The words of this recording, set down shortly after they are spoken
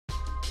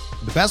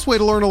The best way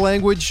to learn a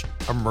language?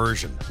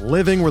 Immersion.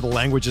 Living where the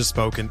language is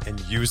spoken and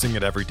using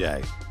it every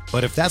day.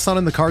 But if that's not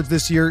in the cards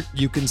this year,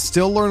 you can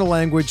still learn a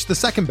language the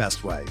second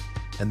best way,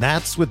 and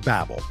that's with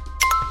Babbel.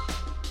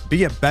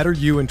 Be a better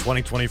you in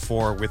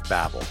 2024 with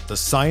Babbel, the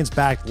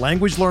science-backed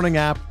language learning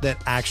app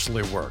that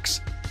actually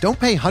works. Don't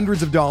pay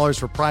hundreds of dollars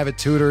for private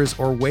tutors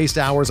or waste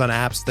hours on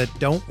apps that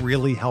don't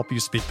really help you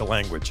speak the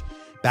language.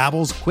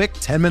 Babbel's quick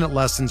 10-minute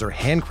lessons are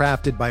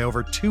handcrafted by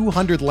over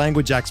 200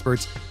 language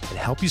experts and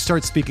help you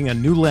start speaking a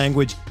new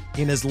language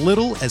in as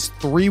little as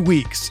 3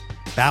 weeks.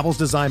 Babbel's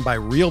designed by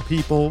real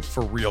people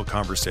for real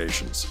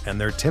conversations,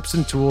 and their tips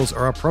and tools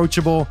are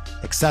approachable,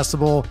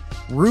 accessible,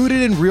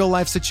 rooted in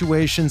real-life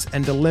situations,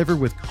 and delivered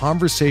with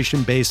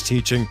conversation-based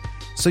teaching,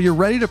 so you're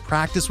ready to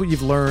practice what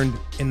you've learned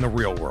in the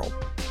real world.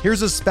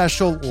 Here's a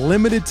special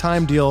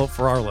limited-time deal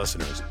for our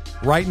listeners.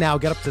 Right now,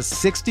 get up to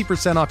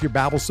 60% off your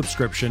Babbel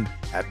subscription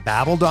at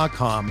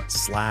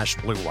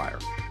babbel.com/Blue Wire.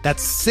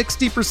 That's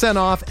 60%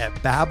 off at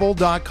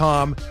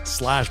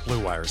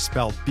babbel.com/Blue Wire,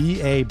 spelled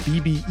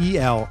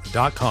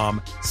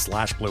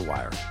BABBEL.com/Blue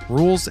Wire.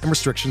 Rules and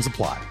restrictions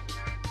apply.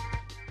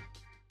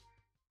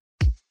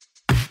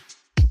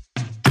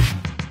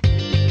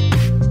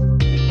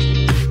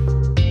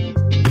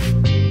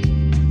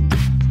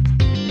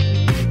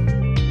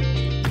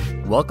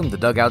 Welcome to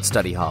Dugout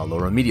Study Hall, a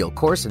remedial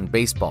course in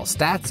baseball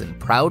stats and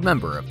proud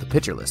member of the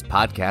Pitcher List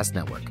Podcast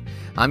Network.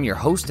 I'm your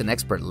host and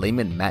expert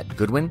layman, Matt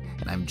Goodwin,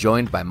 and I'm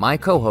joined by my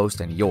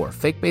co-host and your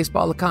fake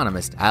baseball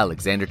economist,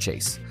 Alexander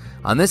Chase.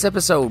 On this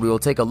episode, we will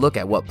take a look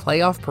at what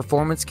playoff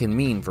performance can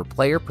mean for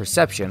player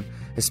perception,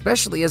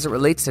 especially as it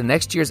relates to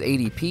next year's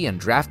ADP and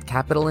draft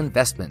capital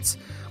investments.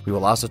 We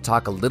will also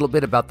talk a little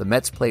bit about the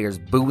Mets players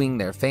booing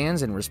their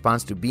fans in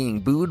response to being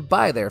booed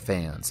by their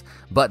fans.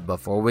 But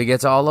before we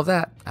get to all of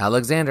that,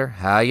 Alexander,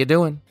 how you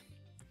doing?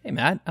 Hey,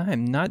 Matt.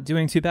 I'm not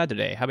doing too bad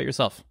today. How about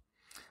yourself?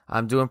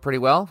 I'm doing pretty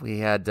well. We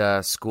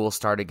had school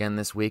start again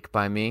this week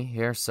by me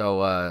here,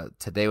 so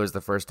today was the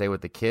first day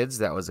with the kids.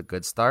 That was a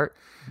good start.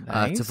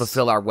 Nice. To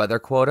fulfill our weather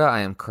quota, I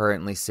am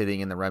currently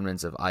sitting in the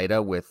remnants of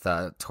Ida with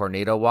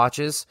tornado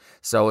watches.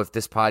 So if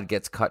this pod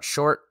gets cut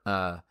short,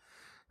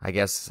 I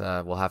guess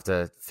we'll have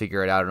to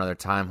figure it out another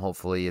time.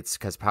 Hopefully it's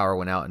because power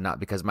went out and not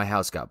because my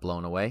house got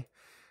blown away.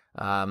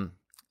 I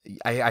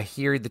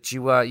hear that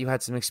you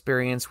had some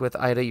experience with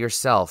Ida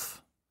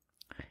yourself.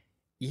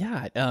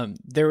 Yeah,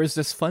 there was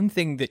this fun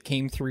thing that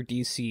came through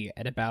DC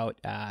at about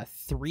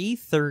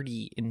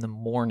 3:30 in the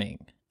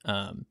morning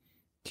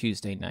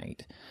Tuesday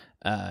night.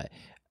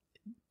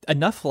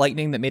 Enough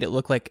lightning that made it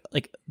look like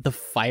the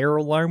fire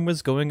alarm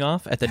was going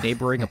off at the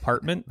neighboring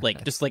apartment.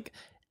 Just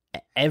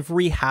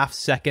every half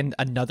second,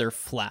 another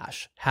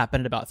flash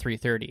happened at about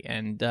 3:30,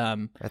 and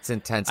that's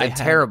intense and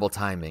terrible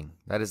timing.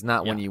 That is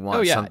not when you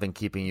want something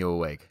keeping you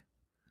awake.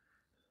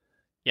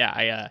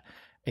 Yeah,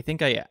 I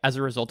think I, as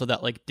a result of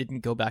that,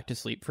 didn't go back to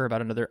sleep for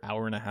about another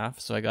hour and a half.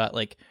 So I got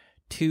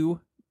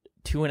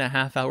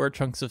 2.5 hour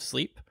chunks of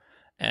sleep.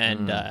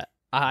 And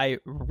I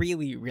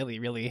really, really,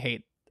 really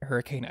hate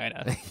Hurricane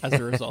Ida as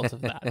a result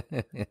of that.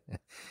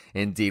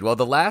 Indeed. Well,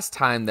 the last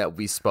time that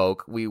we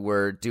spoke, we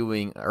were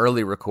doing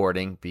early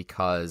recording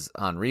because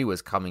Henri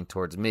was coming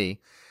towards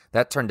me.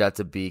 That turned out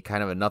to be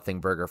kind of a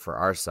nothing burger for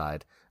our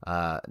side.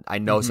 I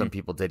know some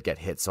people did get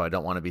hit, so I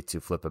don't want to be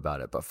too flip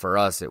about it. But for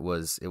us, it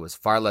was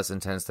far less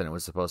intense than it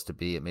was supposed to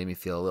be. It made me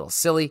feel a little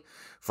silly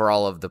for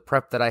all of the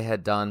prep that I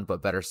had done,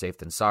 but better safe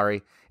than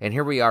sorry. And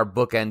here we are,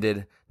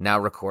 bookended, now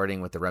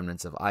recording with the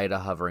remnants of Ida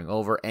hovering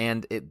over.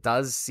 And it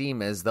does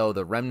seem as though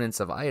the remnants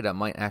of Ida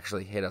might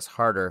actually hit us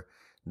harder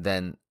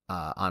than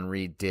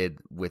Henri did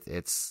with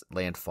its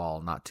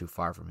landfall not too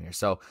far from here.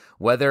 So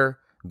weather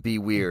be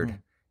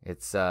weird.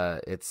 It's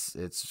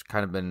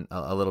kind of been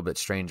a little bit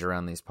strange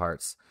around these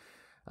parts.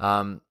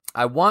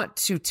 I want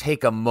to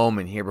take a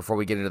moment here before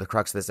we get into the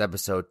crux of this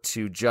episode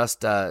to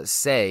just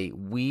say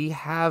we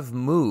have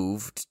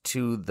moved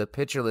to the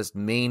Pitcher List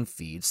main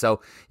feed.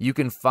 So you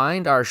can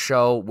find our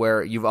show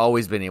where you've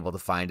always been able to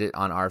find it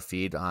on our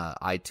feed,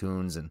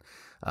 iTunes and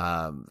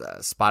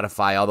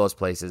Spotify, all those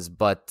places.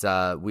 But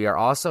we are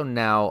also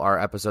now, our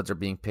episodes are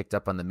being picked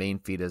up on the main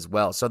feed as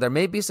well. So there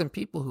may be some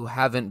people who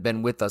haven't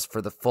been with us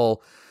for the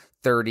full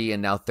 30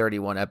 and now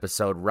 31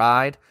 episode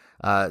ride.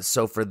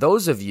 So for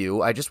those of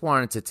you, I just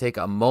wanted to take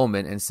a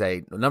moment and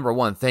say, number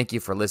one, thank you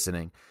for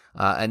listening.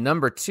 And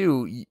number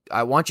two,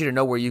 I want you to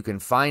know where you can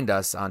find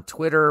us on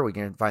Twitter. We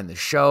can find the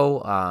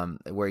show,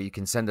 where you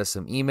can send us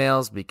some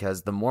emails,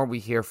 because the more we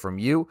hear from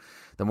you,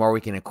 the more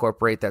we can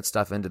incorporate that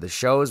stuff into the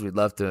shows. We'd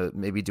love to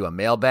maybe do a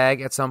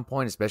mailbag at some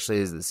point,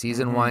 especially as the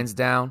season winds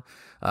down.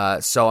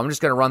 So I'm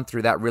just going to run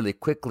through that really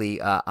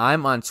quickly.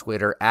 I'm on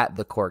Twitter at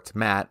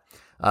 @TheCorkedMatt.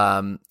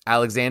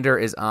 Alexander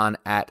is on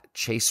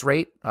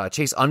 @ChaseRate,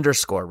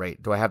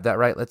 Chase_rate. Do I have that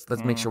right? Let's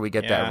make sure we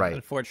get that right.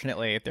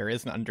 Unfortunately, there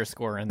is an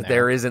underscore in there.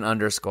 There is an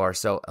underscore.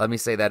 So let me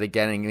say that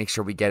again and make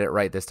sure we get it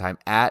right this time.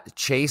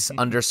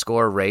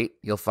 @Chase_rate.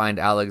 You'll find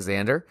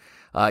Alexander.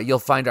 You'll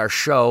find our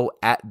show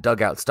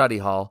 @Dugout Study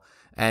Hall.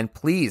 And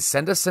please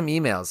send us some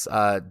emails,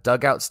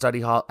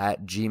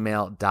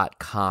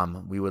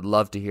 dugoutstudyhall@gmail.com. We would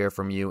love to hear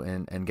from you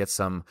and get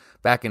some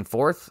back and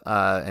forth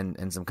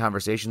and some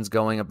conversations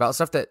going about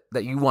stuff that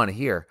you want to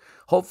hear.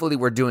 Hopefully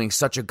we're doing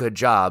such a good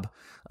job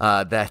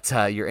that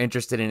you're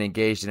interested and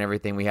engaged in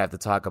everything we have to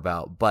talk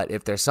about. But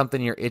if there's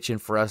something you're itching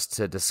for us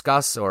to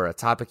discuss or a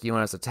topic you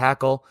want us to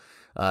tackle,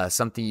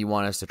 something you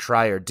want us to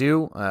try or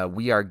do,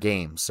 we are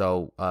game.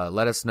 So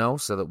let us know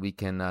so that we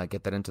can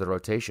get that into the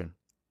rotation.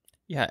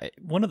 Yeah,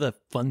 one of the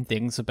fun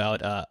things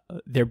about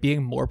there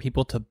being more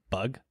people to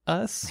bug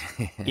us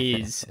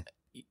is,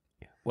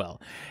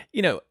 well,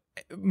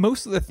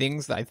 most of the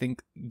things that I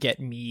think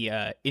get me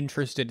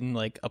interested in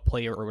like a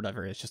player or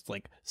whatever is just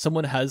like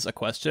someone has a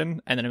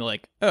question and then I'm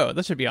like, oh,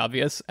 this should be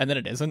obvious, and then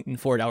it isn't, and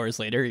 4 hours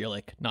later you're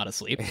like not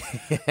asleep.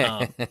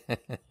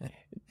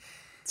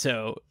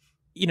 So,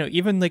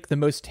 even like the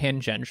most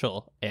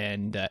tangential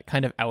and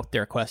kind of out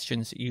there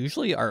questions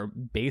usually are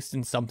based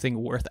in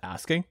something worth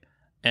asking.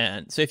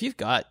 And so if you've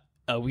got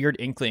a weird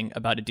inkling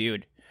about a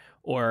dude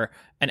or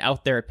an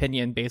out there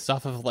opinion based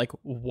off of like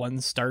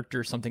one start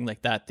or something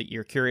like that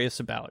you're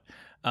curious about,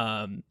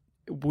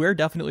 we're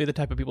definitely the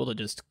type of people to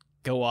just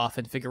go off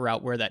and figure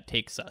out where that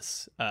takes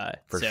us.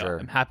 For sure.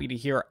 I'm happy to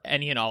hear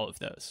any and all of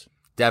those.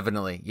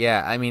 Definitely.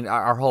 Yeah. I mean,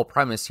 our whole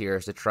premise here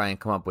is to try and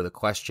come up with a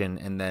question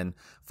and then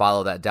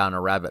follow that down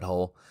a rabbit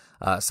hole.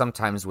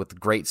 Sometimes with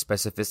great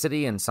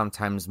specificity and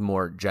sometimes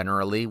more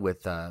generally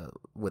with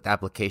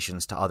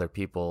applications to other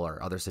people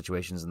or other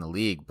situations in the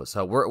league. But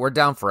so we're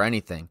down for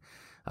anything.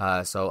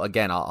 So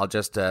again, I'll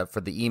just,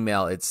 for the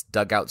email, it's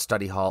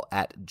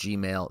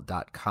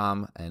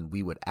dugoutstudyhall@gmail.com, and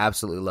we would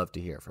absolutely love to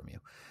hear from you.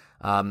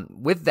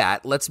 With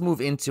that, let's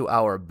move into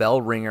our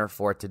bell ringer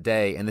for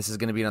today. And this is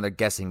going to be another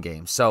guessing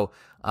game. So,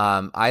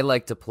 I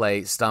like to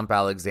play Stump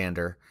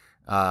Alexander.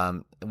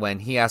 When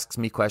he asks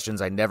me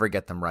questions, I never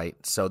get them right.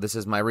 So this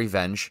is my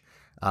revenge.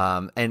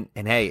 And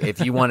hey, if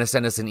you want to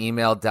send us an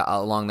email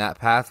along that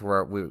path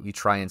where we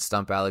try and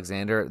stump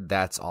Alexander,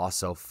 that's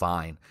also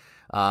fine.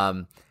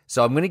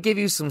 So I'm going to give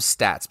you some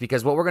stats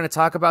because what we're going to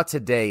talk about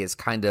today is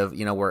kind of,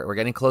 we're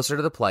getting closer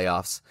to the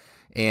playoffs.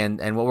 And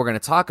what we're going to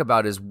talk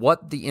about is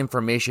what the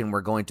information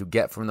we're going to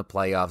get from the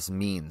playoffs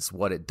means,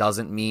 what it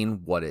doesn't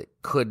mean, what it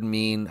could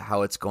mean,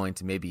 how it's going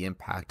to maybe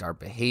impact our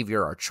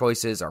behavior, our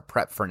choices, our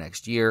prep for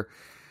next year,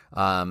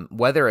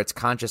 whether it's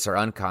conscious or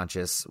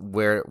unconscious,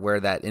 where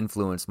that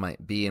influence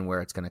might be and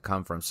where it's going to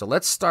come from. So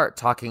let's start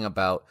talking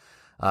about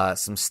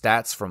some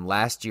stats from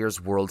last year's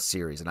World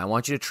Series. And I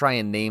want you to try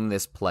and name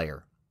this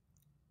player.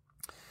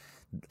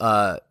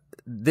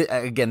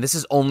 Again, this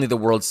is only the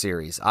World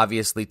Series.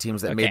 Obviously,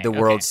 teams that made the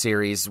World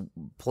Series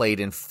played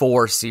in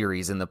 4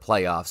 series in the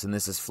playoffs, and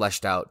this is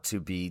fleshed out to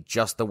be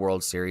just the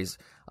World Series.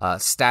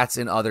 Stats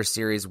in other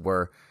series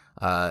were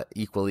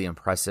equally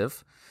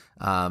impressive,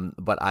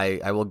 but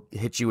I will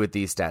hit you with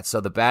these stats. So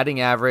the batting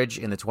average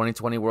in the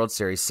 2020 World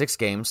Series, 6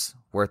 games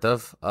worth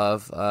of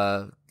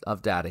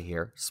data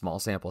here. Small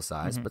sample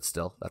size, but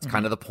still, that's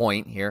kind of the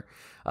point here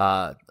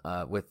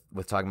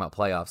with talking about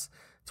playoffs.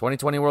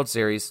 2020 World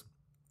Series.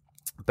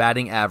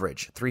 Batting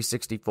average,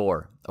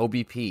 364.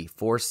 OBP,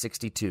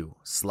 462.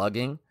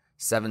 Slugging,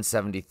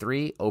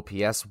 773.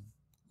 OPS,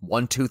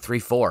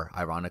 1234,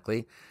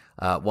 ironically,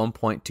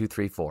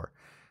 1.234.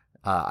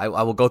 I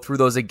will go through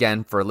those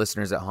again for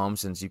listeners at home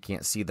since you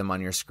can't see them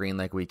on your screen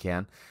like we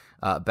can.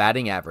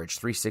 Batting average,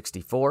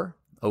 364.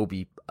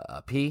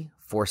 OBP,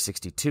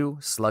 462.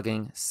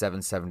 Slugging,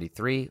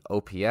 773.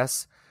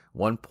 OPS,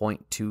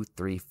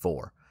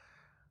 1.234.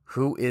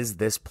 Who is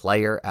this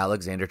player,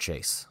 Alexander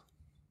Chase?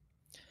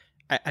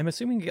 I'm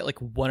assuming you get like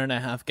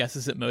 1.5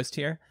 guesses at most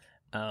here.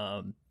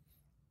 God.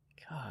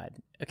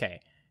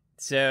 Okay.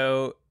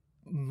 So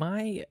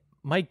my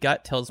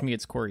gut tells me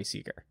it's Corey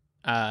Seager.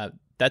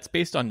 That's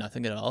based on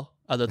nothing at all,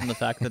 other than the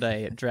fact that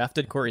I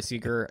drafted Corey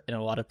Seager in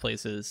a lot of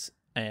places,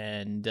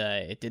 and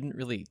it didn't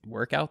really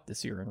work out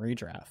this year in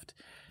redraft.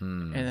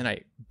 And then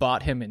I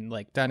bought him in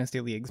like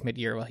Dynasty Leagues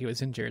mid-year while he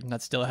was injured, and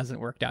that still hasn't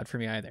worked out for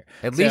me either.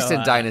 At least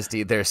in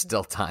Dynasty, there's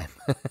still time.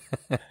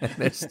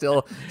 There's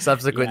still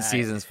subsequent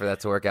seasons for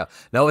that to work out.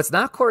 No, it's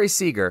not Corey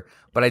Seager,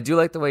 but I do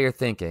like the way you're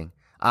thinking.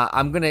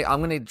 I'm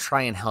gonna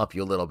try and help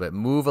you a little bit,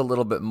 move a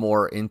little bit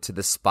more into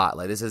the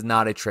spotlight. This is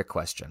not a trick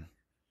question.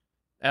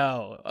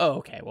 Oh,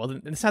 okay. Well,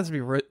 then it sounds to be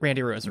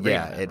Randy Rosarena.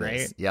 Yeah, it right?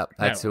 is. Yep,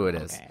 that's who it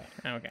is.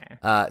 Okay.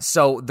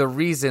 So the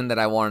reason that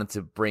I wanted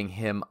to bring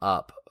him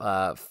up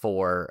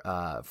for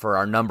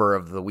our number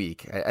of the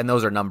week, and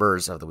those are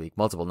numbers of the week,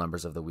 multiple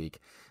numbers of the week,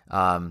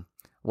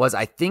 was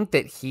I think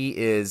that he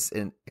is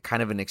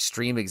kind of an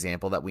extreme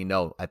example that we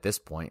know at this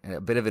point,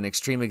 a bit of an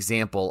extreme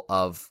example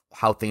of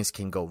how things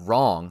can go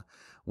wrong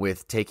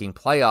with taking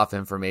playoff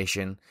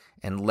information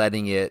and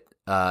letting it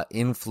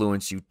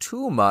influence you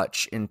too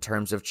much in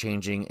terms of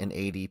changing an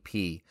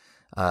ADP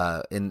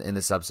in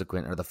the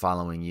subsequent or the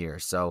following year.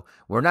 So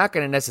we're not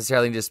going to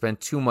necessarily just spend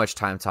too much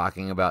time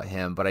talking about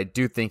him, but I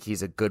do think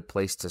he's a good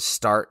place to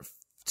start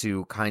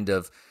to kind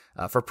of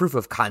for proof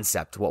of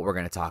concept what we're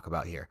going to talk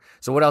about here.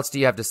 So what else do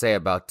you have to say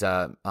about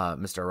Mr.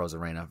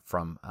 Rosarena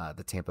from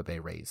the Tampa Bay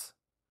Rays?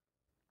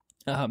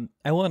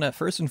 I want to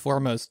first and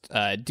foremost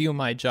do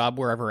my job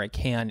wherever I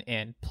can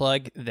and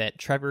plug that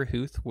Trevor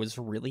Huth was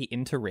really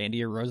into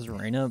Randy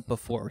Arozarena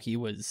before he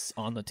was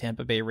on the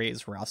Tampa Bay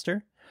Rays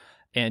roster,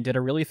 and did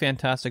a really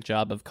fantastic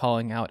job of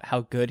calling out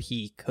how good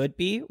he could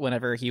be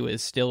whenever he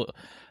was still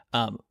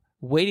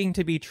waiting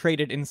to be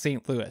traded in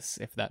St. Louis,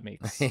 if that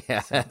makes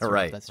sense.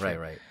 Right.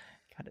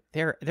 God,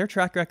 their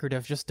track record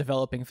of just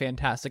developing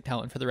fantastic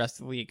talent for the rest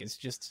of the league is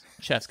just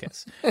chef's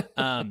kiss.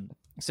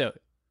 So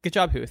good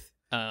job, Huth.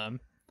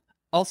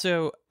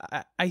 Also,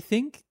 I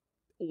think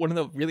one of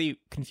the really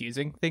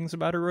confusing things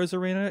about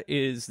Arozarena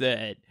is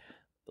that,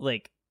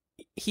 like,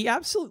 he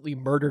absolutely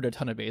murdered a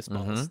ton of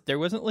baseballs. Mm-hmm. There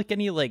wasn't, like,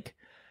 any, like,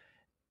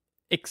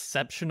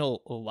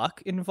 exceptional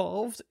luck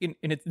involved in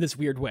this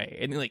weird way.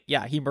 And, like,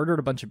 yeah, he murdered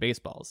a bunch of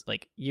baseballs.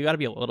 Like, you got to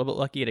be a little bit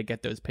lucky to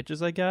get those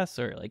pitches, I guess,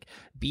 or, like,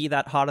 be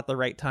that hot at the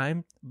right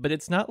time. But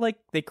it's not like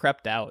they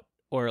crept out,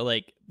 or,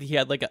 like, he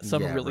had, like,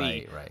 some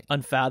really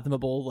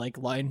unfathomable, like,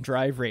 line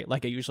drive rate,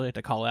 like I usually have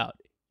to call out.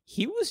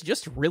 He was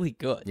just really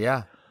good.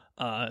 Yeah.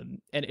 And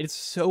it's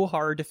so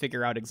hard to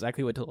figure out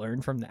exactly what to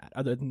learn from that,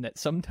 other than that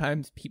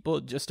sometimes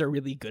people just are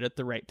really good at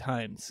the right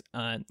times.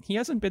 He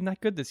hasn't been that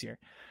good this year.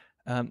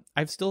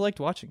 I've still liked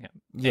watching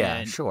him. Yeah,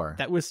 and sure.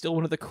 That was still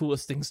one of the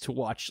coolest things to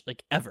watch,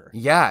 like, ever.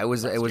 Yeah, it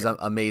was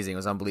amazing. It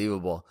was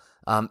unbelievable.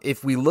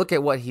 If we look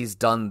at what he's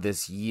done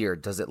this year,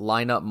 does it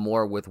line up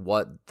more with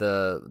what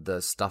the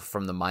stuff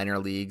from the minor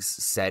leagues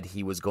said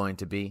he was going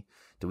to be?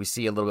 Do we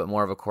see a little bit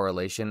more of a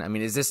correlation? I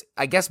mean, is this,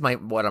 I guess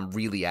what I'm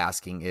really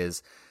asking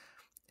is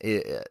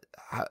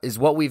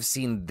what we've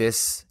seen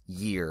this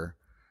year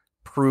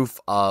proof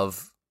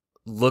of,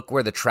 look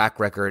where the track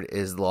record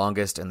is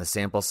longest and the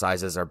sample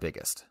sizes are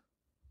biggest?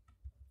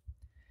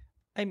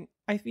 I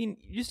mean,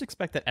 you just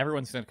expect that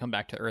everyone's going to come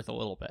back to earth a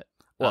little bit.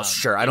 Well,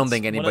 sure. I don't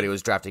think anybody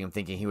was drafting him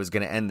thinking he was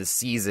going to end the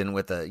season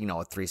with a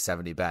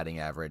 370 batting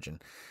average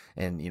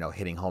and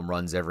hitting home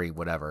runs every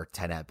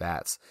 10 at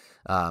bats.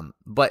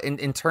 But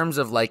in terms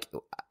of, like,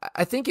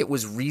 I think it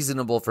was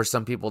reasonable for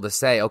some people to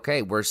say,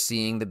 okay, we're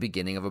seeing the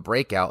beginning of a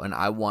breakout, and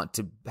I want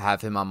to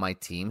have him on my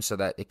team so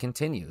that it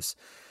continues.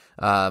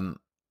 But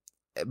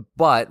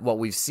what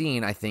we've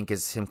seen, I think,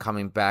 is him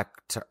coming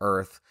back to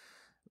earth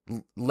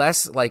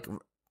less, like,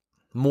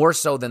 more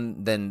so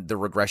than the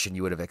regression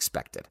you would have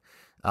expected.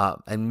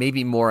 And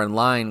maybe more in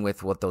line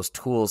with what those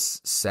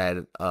tools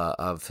said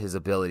of his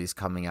abilities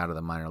coming out of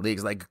the minor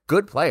leagues. Like,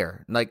 good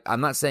player. Like,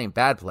 I'm not saying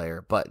bad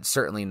player, but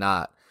certainly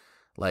not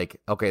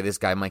like, okay, this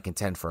guy might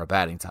contend for a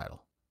batting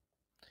title.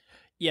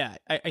 Yeah,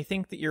 I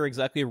think that you're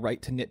exactly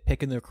right to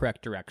nitpick in the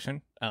correct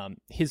direction.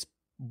 His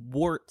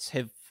warts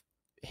have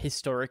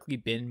historically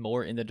been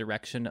more in the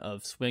direction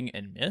of swing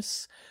and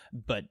miss,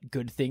 but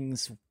good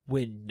things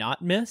would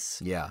not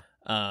miss. Yeah.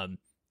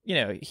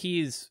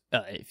 He's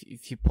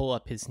if you pull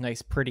up his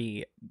nice,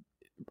 pretty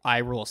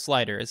eye roll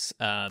sliders,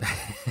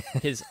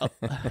 his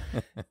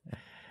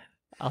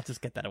I'll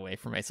just get that away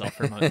from myself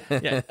for a moment.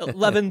 Yeah,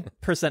 11th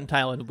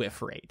percentile in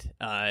whiff rate,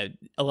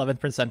 11th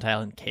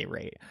percentile in K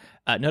rate.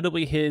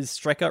 Notably, his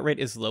strikeout rate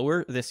is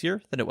lower this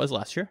year than it was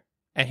last year,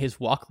 and his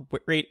walk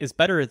rate is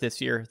better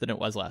this year than it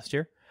was last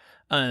year.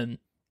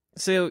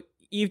 So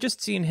you've just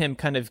seen him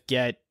kind of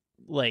get,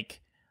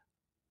 like,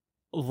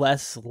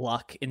 less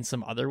luck in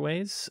some other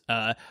ways,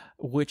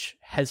 which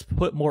has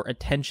put more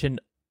attention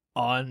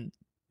on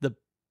the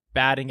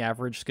batting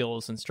average,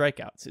 skills, and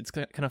strikeouts. It's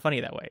kind of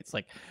funny that way. It's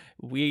like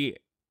we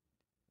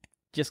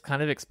just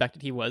kind of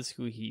expected he was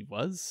who he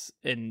was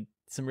in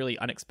some really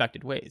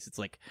unexpected ways. It's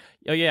like,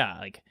 oh yeah,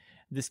 like,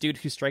 this dude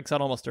who strikes out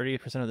almost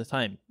 38% of the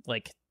time,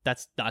 like,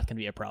 that's not going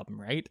to be a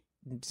problem, right?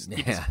 Just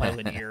apply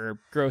linear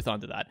growth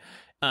onto that.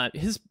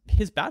 His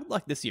bad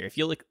luck this year, if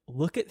you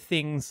look at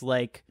things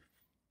like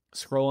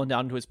scrolling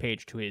down to his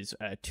page to his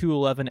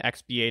 211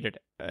 XBA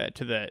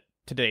to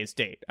today's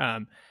date.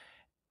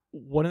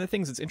 One of the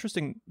things that's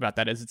interesting about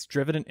that is it's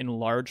driven in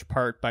large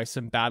part by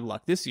some bad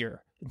luck this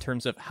year in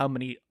terms of how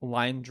many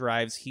line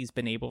drives he's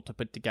been able to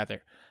put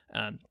together.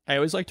 I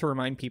always like to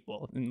remind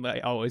people, and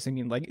like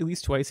at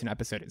least twice an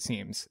episode it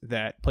seems,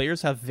 that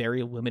players have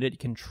very limited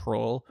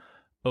control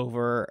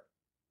over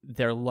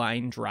their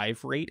line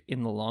drive rate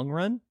in the long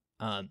run.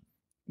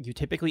 You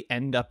typically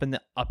end up in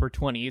the upper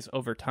 20s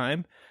over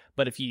time,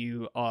 but if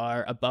you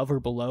are above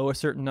or below a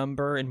certain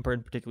number in a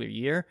particular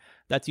year,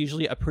 that's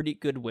usually a pretty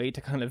good way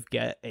to kind of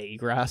get a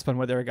grasp on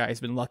whether a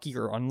guy's been lucky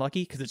or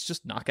unlucky, because it's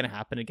just not going to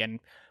happen again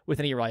with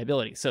any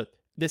reliability. So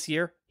this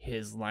year,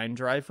 his line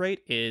drive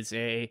rate is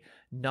a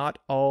not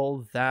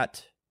all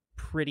that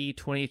pretty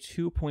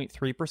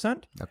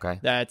 22.3%. Okay.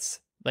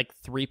 That's like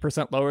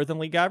 3% lower than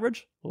league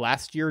average.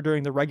 Last year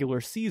during the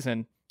regular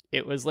season,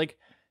 it was like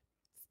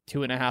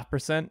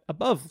 2.5%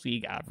 above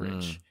league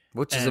average.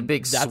 Which is a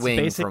big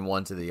swing from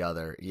one to the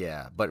other.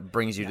 Yeah, but it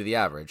brings you to the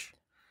average.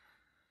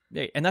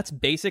 Yeah, and that's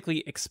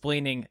basically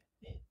explaining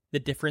the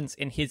difference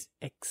in his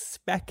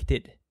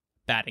expected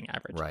batting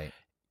average. Right.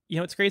 You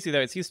know, it's crazy,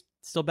 though. He's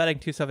still batting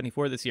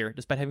 274 this year,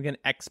 despite having an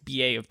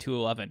XBA of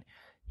 211.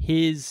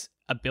 His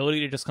ability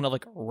to just kind of,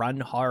 like, run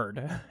hard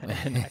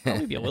and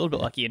probably be a little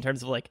bit lucky in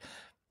terms of, like,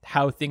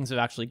 how things have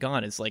actually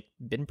gone is like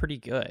been pretty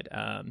good.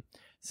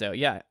 So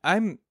yeah,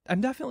 I'm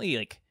definitely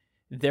like,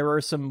 there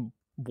are some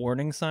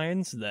warning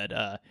signs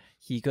that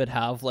he could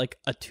have like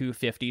a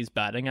 250s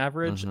batting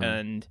average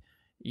and,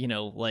 you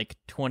know, like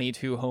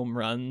 22 home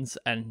runs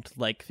and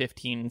like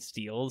 15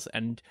 steals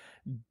and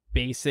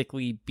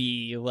basically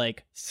be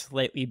like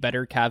slightly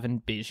better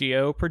Kevin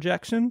Biggio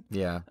projection.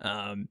 Yeah.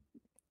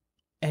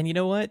 And you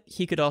know what?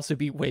 He could also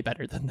be way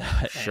better than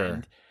that. Sure.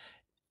 And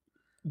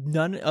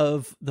none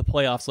of the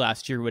playoffs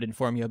last year would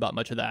inform you about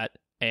much of that.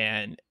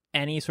 And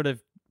any sort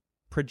of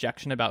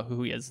projection about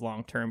who he is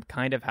long term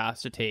kind of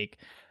has to take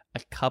a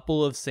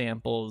couple of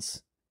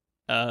samples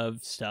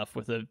of stuff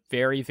with a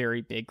very,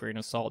 very big grain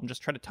of salt and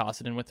just try to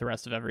toss it in with the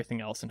rest of everything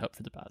else and hope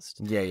for the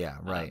best. Yeah,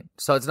 right.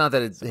 So it's not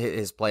that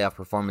his playoff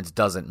performance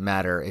doesn't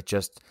matter. It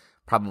just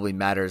probably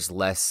matters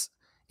less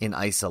in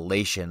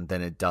isolation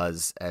than it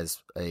does as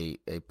a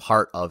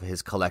part of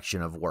his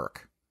collection of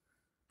work.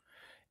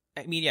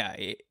 I mean, yeah,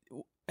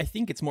 I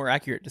think it's more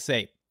accurate to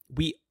say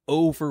we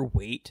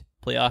overweight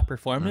playoff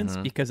performance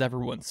because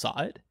everyone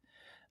saw it.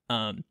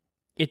 And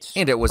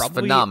it was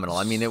phenomenal.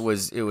 I mean, it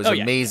was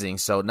amazing. Yeah.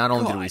 So not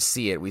only did we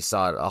see it, we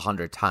saw it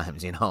 100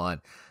 times, you know,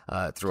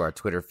 on through our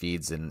Twitter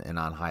feeds and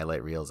on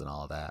highlight reels and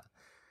all of that.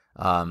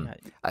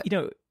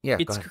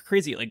 It's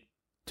crazy. Like,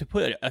 to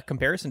put a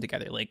comparison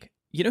together, like,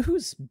 you know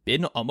who's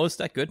been almost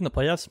that good in the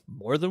playoffs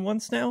more than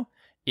once now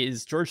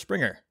is George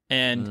Springer.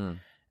 And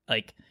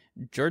like,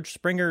 George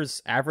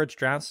Springer's average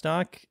draft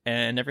stock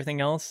and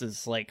everything else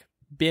is like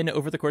been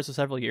over the course of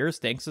several years,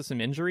 thanks to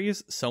some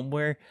injuries,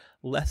 somewhere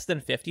less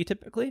than 50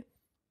 typically.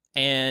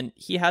 And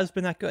he has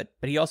been that good,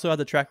 but he also had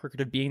the track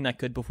record of being that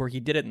good before he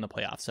did it in the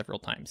playoffs several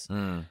times.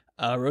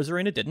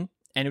 Rosarena didn't,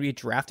 and we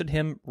drafted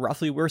him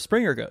roughly where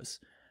Springer goes,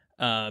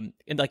 and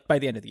like by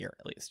the end of the year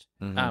at least.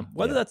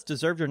 Whether that's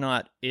deserved or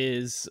not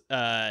is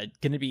going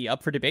to be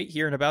up for debate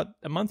here in about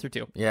a month or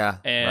two. Yeah,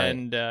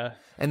 and right.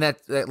 And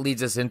that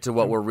leads us into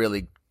what we're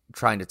really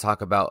trying to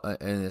talk about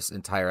in this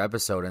entire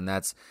episode, and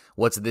that's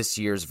what's this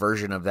year's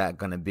version of that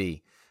going to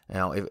be. You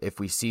know, if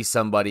we see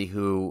somebody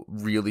who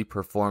really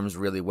performs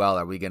really well,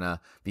 are we going to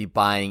be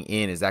buying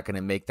in? Is that going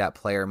to make that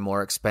player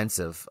more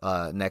expensive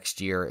next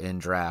year in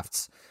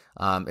drafts?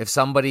 If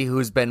somebody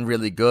who's been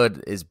really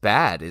good is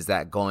bad, is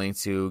that going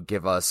to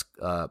give us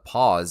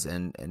pause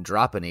and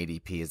drop an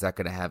ADP? Is that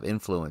going to have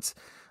influence?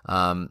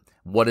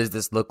 What does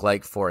this look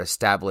like for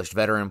established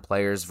veteran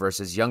players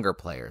versus younger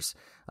players?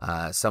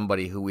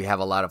 Somebody who we have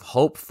a lot of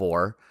hope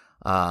for,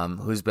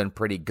 who's been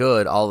pretty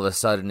good, all of a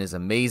sudden is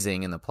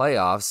amazing in the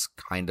playoffs,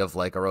 kind of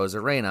like a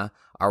Rosarena.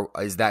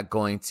 Is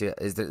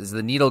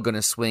the needle going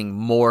to swing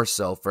more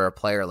so for a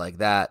player like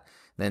that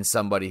than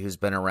somebody who's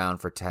been around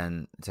for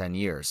 10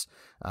 years,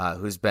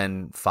 who's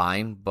been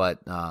fine, but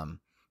and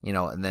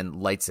then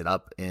lights it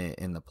up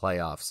in the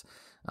playoffs?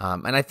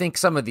 And I think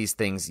some of these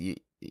things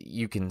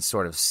you can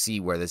sort of see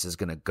where this is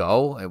going to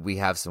go. We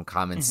have some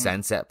common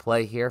sense at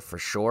play here for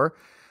sure.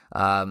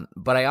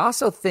 But I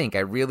also think, I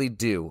really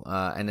do,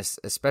 and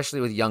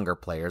especially with younger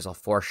players, I'll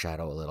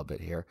foreshadow a little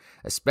bit here,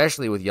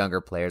 especially with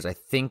younger players, I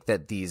think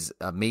that these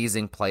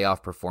amazing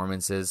playoff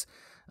performances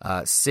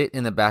sit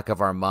in the back of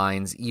our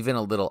minds, even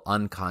a little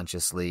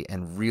unconsciously,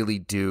 and really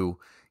do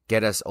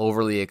get us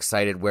overly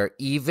excited, where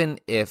even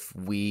if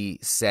we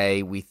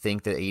say we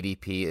think that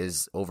ADP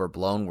is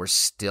overblown, we're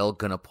still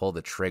going to pull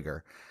the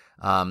trigger.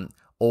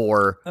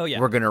 Or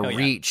we're going to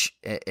reach,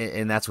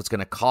 and that's what's going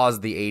to cause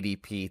the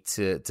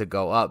ADP to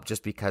go up,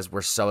 just because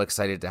we're so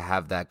excited to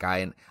have that guy.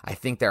 And I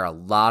think there are a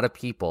lot of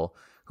people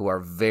who are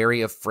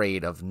very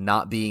afraid of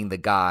not being the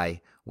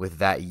guy with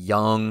that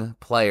young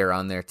player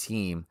on their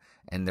team,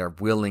 and they're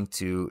willing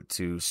to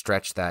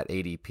stretch that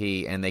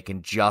ADP, and they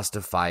can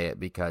justify it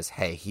because,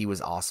 hey, he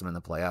was awesome in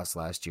the playoffs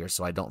last year,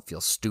 so I don't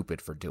feel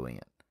stupid for doing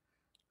it.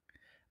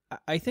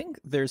 I think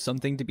there's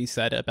something to be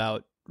said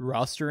about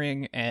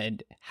rostering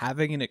and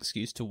having an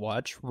excuse to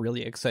watch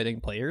really exciting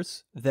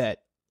players that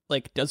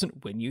like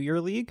doesn't win you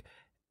your league,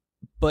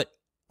 but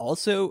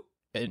also,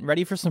 and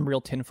ready for some real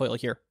tinfoil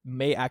here,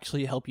 may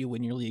actually help you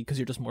win your league because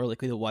you're just more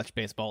likely to watch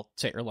baseball,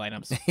 set your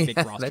lineups, big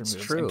roster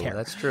moves, and care.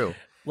 That's true.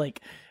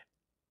 Like,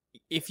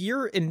 if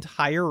your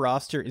entire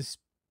roster is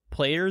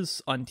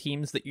players on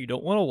teams that you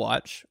don't want to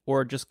watch,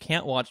 or just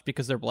can't watch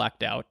because they're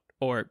blacked out,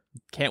 or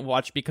can't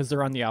watch because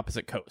they're on the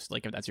opposite coast,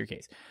 like if that's your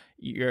case,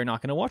 you're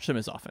not going to watch them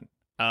as often.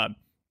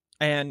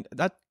 And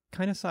that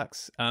kind of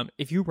sucks.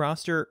 If you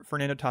roster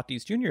Fernando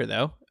Tatis Jr.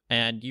 though,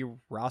 and you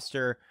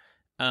roster,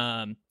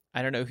 I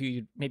don't know who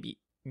you, maybe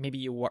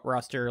you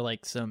roster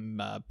like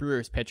some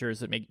Brewers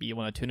pitchers that maybe you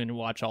want to tune in and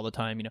watch all the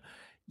time, you know,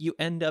 you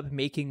end up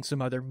making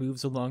some other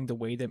moves along the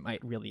way that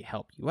might really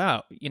help you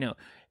out. You know,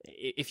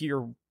 if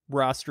you're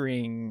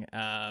rostering,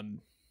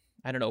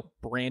 I don't know,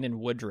 Brandon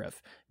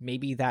Woodruff,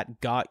 maybe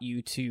that got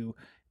you to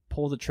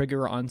pull the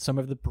trigger on some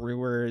of the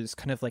Brewers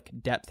kind of like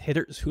depth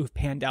hitters who have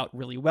panned out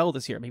really well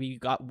this year. Maybe you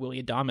got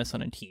Willy Adames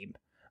on a team.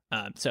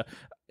 So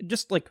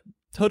just like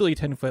totally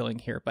tinfoiling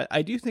here, but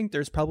I do think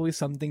there's probably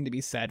something to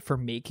be said for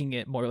making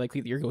it more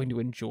likely that you're going to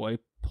enjoy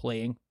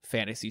playing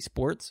fantasy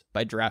sports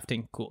by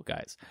drafting cool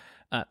guys.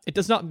 It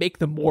does not make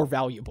them more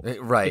valuable.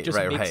 Right, it just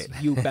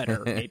makes you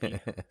better, maybe.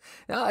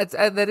 No,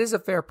 that is a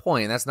fair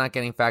point. That's not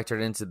getting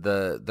factored into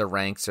the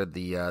ranks or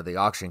the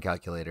auction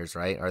calculators,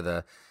 right? Or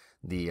the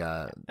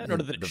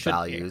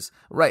values,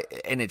 right?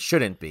 And it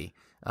shouldn't be.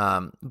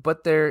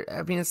 But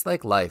it's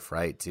like life,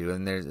 right? Too,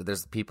 and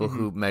there's people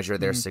who measure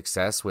their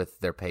success with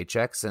their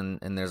paychecks,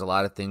 and there's a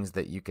lot of things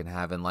that you can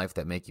have in life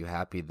that make you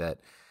happy that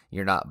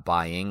you're not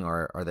buying,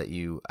 or that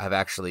you have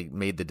actually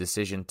made the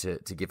decision to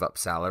give up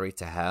salary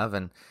to have,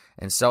 and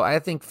so I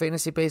think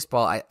fantasy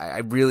baseball, I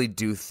really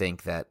do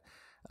think that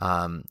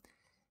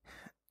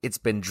it's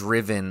been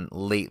driven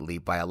lately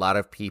by a lot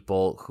of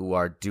people who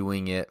are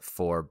doing it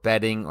for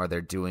betting, or they're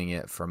doing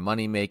it for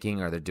money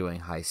making, or they're doing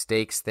high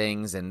stakes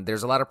things, and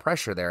there's a lot of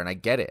pressure there, and I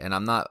get it, and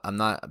I'm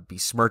not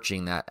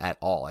besmirching that at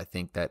all. I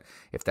think that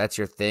if that's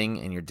your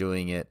thing and you're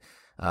doing it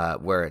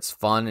where it's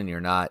fun and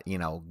you're not,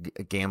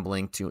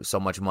 gambling to so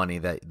much money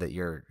that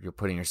you're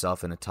putting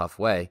yourself in a tough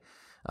way,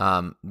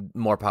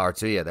 more power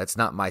to you. That's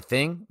not my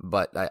thing,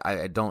 but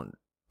I don't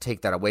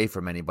take that away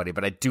from anybody,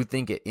 but I do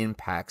think it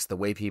impacts the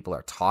way people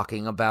are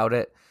talking about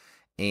it,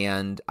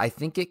 and I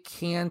think it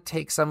can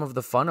take some of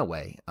the fun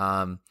away.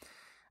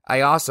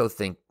 I also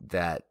think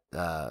that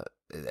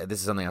this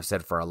is something I've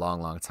said for a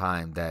long, long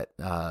time, that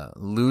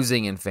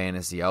losing in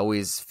fantasy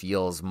always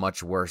feels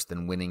much worse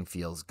than winning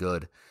feels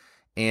good,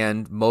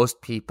 and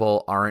most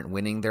people aren't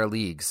winning their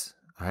leagues,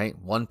 right?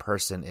 One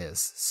person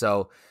is.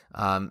 So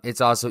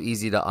it's also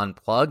easy to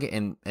unplug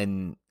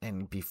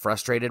and be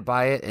frustrated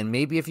by it. And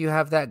maybe if you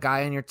have that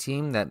guy on your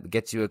team that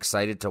gets you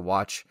excited to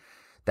watch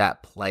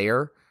that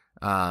player,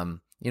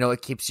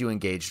 it keeps you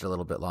engaged a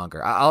little bit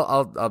longer.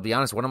 I'll be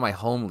honest. One of my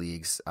home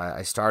leagues,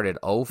 I started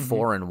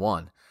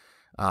 4-1.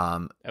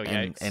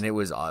 And it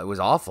was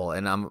awful,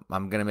 and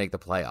I'm gonna make the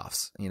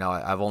playoffs.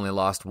 I've only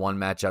lost one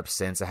matchup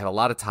since. I have a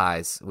lot of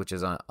ties, which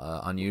is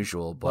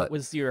unusual. But what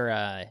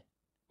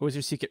was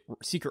your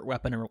secret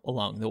weapon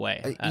along the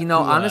way?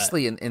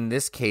 Honestly, in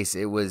this case,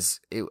 it was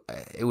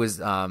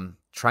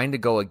trying to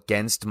go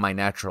against my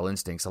natural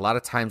instincts. A lot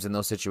of times in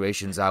those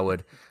situations, it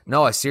would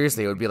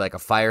be like a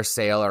fire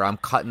sale, or I'm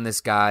cutting this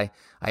guy.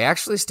 I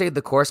actually stayed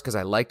the course because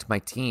I liked my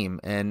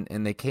team, and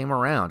they came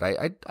around.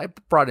 I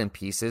brought in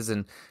pieces,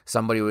 and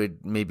somebody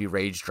would maybe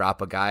rage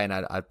drop a guy, and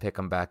I'd pick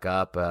him back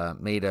up.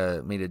 Made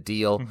a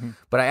deal,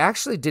 but I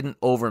actually didn't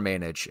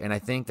overmanage, and I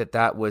think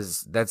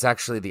that's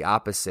actually the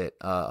opposite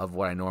of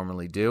what I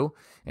normally do.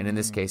 And in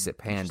this case, it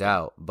panned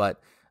out.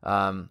 But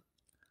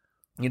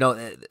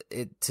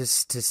to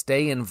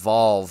stay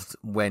involved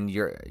when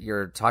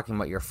you're talking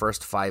about your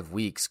first 5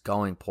 weeks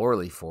going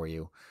poorly for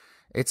you,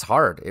 it's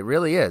hard. It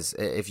really is.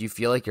 If you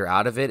feel like you're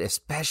out of it,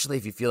 especially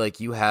if you feel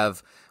like you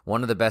have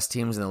one of the best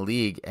teams in the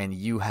league and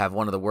you have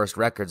one of the worst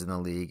records in the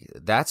league,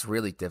 that's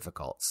really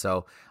difficult.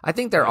 So I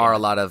think there are a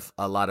lot of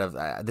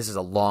this is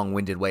a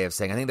long-winded way of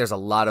saying, I think there's a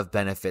lot of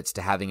benefits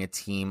to having a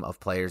team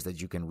of players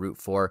that you can root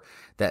for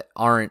that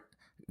aren't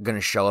going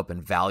to show up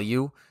in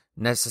value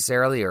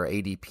necessarily, or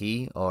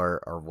ADP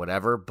or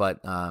whatever, but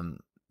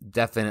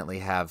definitely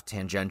have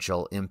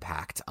tangential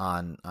impact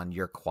on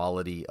your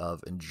quality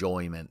of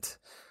enjoyment,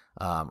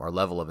 or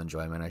level of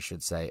enjoyment, I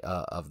should say,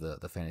 of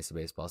the fantasy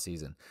baseball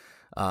season.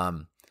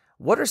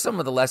 What are some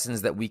of the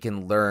lessons that we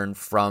can learn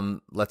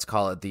from, let's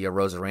call it the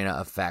Arozarena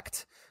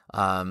effect,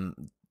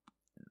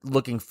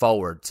 looking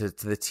forward to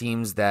the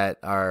teams that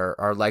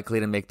are likely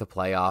to make the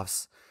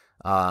playoffs?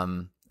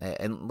 And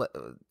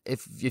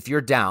if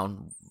you're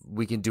down,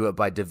 we can do it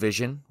by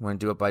division. We're going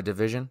to do it by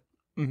division?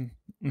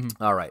 Mm-hmm.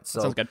 Mm-hmm. All right.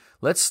 So sounds good.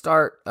 Let's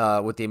start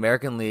with the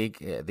American League,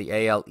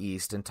 the AL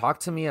East, and talk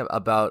to me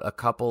about a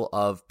couple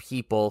of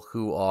people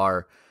who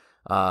are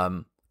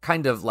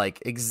kind of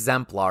like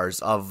exemplars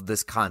of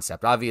this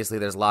concept. Obviously,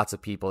 there's lots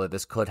of people that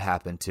this could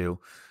happen to.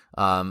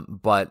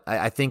 But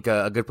I think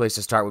a good place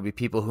to start would be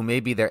people who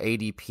maybe their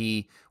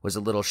ADP was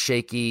a little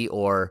shaky,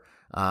 or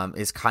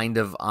is kind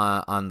of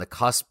on the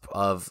cusp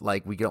of,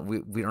 like, we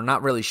are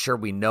not really sure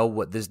we know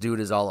what this dude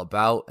is all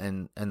about,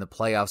 and the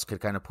playoffs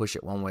could kind of push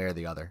it one way or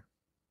the other.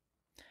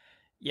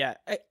 Yeah,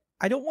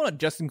 I don't want to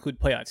just include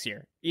playoffs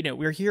here.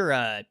 We're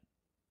here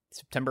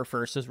September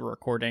 1st as we're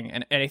recording,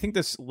 and I think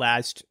this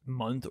last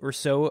month or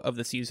so of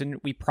the season,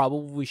 we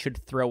probably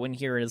should throw in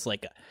here as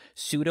like a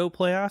pseudo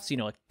playoffs,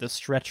 like the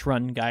stretch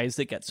run guys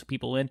that get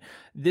people in.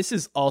 This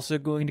is also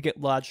going to get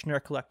lodged in our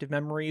collective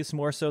memories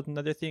more so than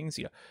other things.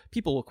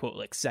 People will quote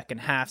like second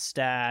half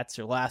stats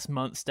or last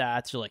month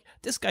stats, or like,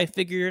 this guy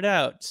figured it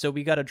out, so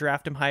we got to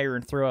draft him higher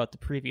and throw out the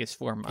previous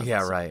 4 months.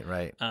 Yeah,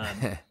 right.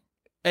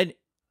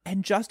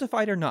 And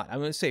justified or not, I'm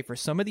going to say for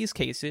some of these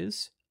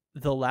cases,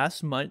 the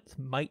last month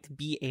might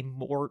be a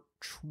more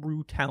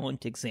true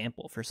talent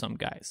example for some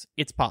guys.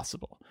 It's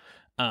possible.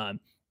 One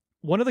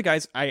of the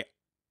guys I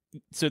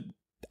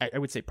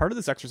would say part of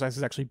this exercise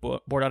is actually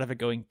born out of it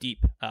going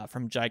deep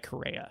from Jai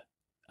Correa,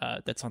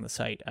 that's on the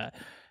site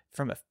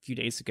from a few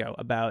days ago,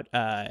 about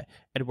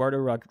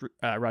Eduardo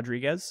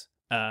Rodriguez.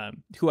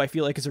 who I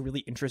feel like is a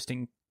really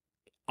interesting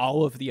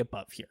all of the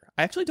above here.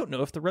 I actually don't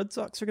know if the Red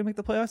Sox are going to make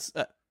the playoffs.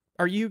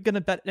 Are you going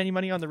to bet any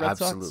money on the Red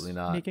Sox? Absolutely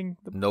not. Making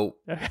the... Nope.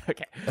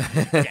 Okay.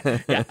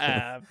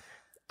 Yeah.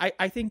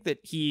 I think that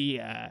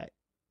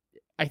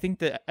I think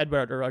that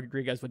Eduardo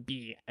Rodriguez would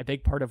be a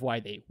big part of why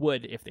they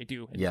would, if they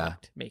do, in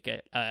fact, make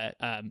it.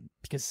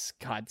 Because,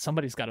 God,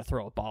 somebody's got to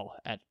throw a ball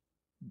at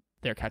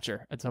their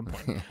catcher at some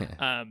point.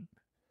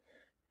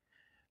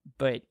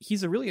 But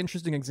he's a really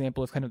interesting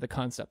example of kind of the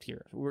concept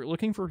here. We're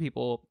looking for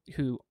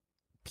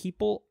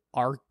people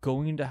are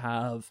going to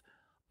have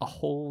a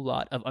whole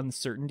lot of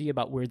uncertainty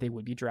about where they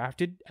would be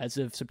drafted as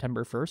of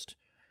September 1st,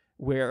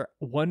 where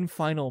one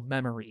final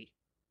memory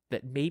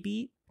that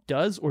maybe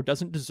does or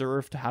doesn't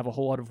deserve to have a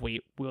whole lot of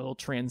weight will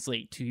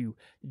translate to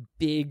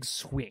big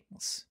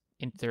swings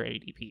in their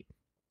ADP.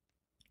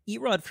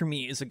 Erod, for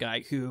me, is a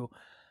guy who,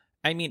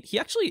 I mean, he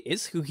actually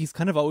is who he's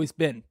kind of always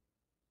been,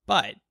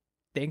 but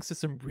thanks to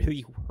some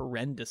really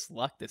horrendous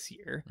luck this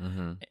year,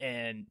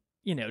 and,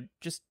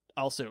 just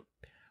also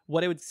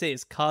what I would say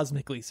is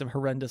cosmically some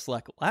horrendous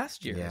luck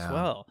last year as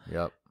well.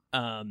 Yep.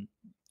 And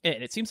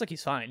it seems like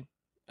he's fine.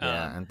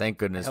 Yeah, and thank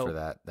goodness for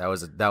that. That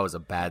was a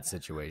bad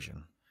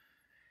situation.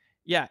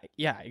 Yeah,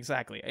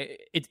 exactly.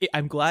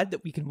 I'm glad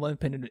that we can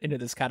lump into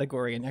this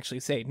category and actually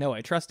say, no,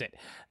 I trust it.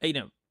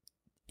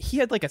 He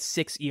had like a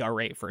 6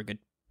 ERA for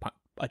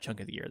a chunk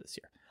of the year this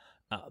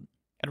year.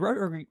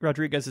 And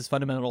Rodriguez's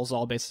fundamentals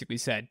all basically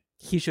said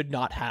he should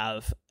not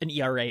have an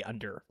ERA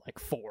under like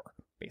 4,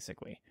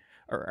 basically.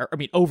 Or I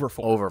mean, over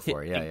 4. Over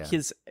 4,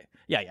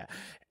 yeah.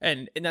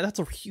 And that's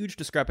a huge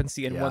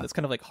discrepancy and one that's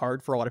kind of like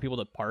hard for a lot of people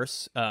to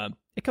parse.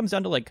 It comes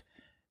down to like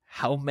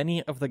how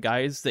many of the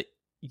guys that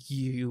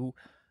you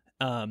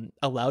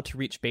allowed to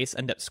reach base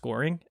end up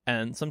scoring,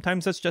 and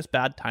sometimes that's just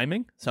bad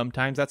timing.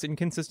 Sometimes that's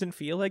inconsistent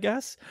feel, I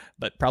guess,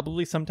 but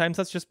probably sometimes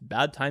that's just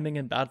bad timing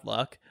and bad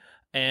luck.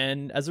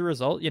 And as a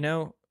result,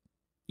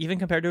 even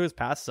compared to his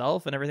past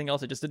self and everything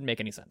else, it just didn't make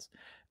any sense.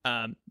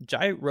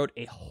 Jai wrote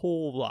a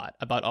whole lot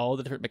about all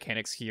the different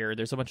mechanics here.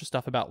 There's a bunch of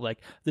stuff about like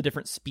the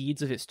different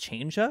speeds of his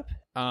changeup,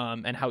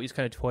 and how he's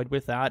kind of toyed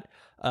with that,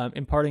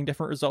 imparting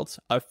different results.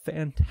 A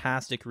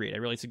fantastic read. I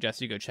really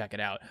suggest you go check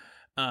it out.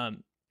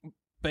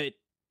 But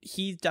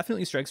he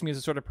definitely strikes me as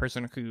the sort of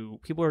person who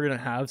people are going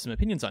to have some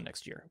opinions on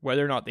next year,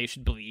 whether or not they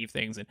should believe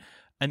things. And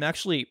I'm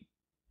actually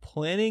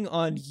planning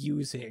on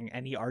using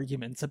any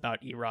arguments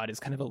about Erod as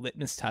kind of a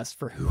litmus test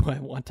for who I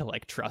want to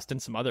like trust in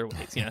some other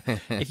ways.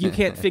 If you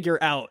can't figure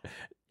out,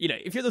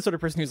 if you're the sort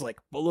of person who's like,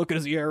 well, look at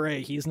his ERA,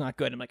 he's not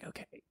good. I'm like,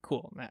 okay,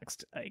 cool,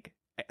 next. Like,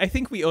 I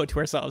think we owe it to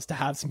ourselves to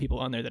have some people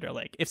on there that are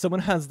like, if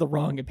someone has the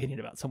wrong opinion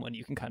about someone,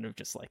 you can kind of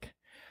just like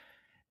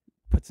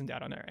put some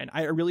doubt on there. And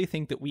I really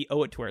think that we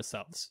owe it to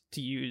ourselves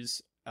to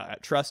use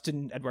trust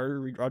in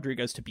Eduardo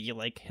Rodriguez to be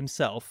like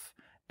himself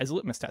as a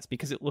litmus test,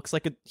 because it looks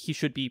like he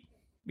should be.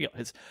 He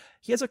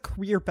has a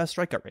career best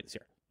strikeout rate this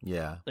year.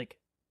 Yeah. Like,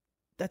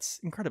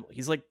 that's incredible.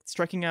 He's like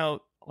striking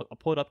out, I'll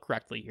pull it up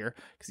correctly here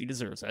because he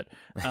deserves it.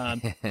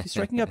 He's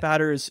striking out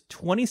batters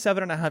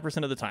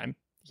 27.5% of the time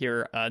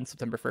here on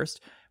September 1st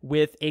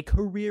with a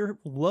career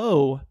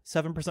low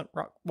 7%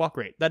 walk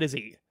rate. That is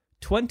a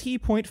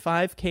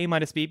 20.5 K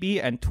minus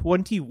BB, and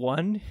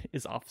 21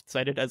 is oft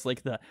cited as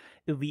like the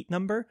elite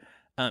number.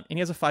 And he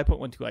has a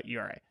 5.12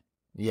 ERA.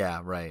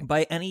 Yeah, right.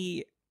 By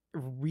any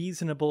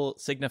reasonable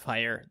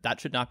signifier, that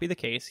should not be the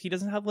case. He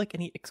doesn't have like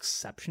any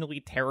exceptionally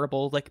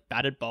terrible like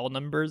batted ball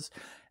numbers.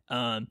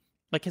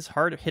 Like his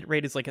hard hit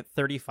rate is like at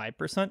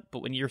 35%,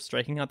 but when you're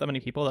striking out that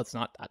many people, that's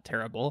not that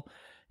terrible.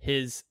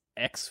 His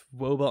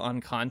xwOBA on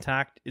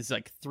contact is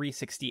like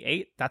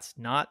 368. That's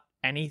not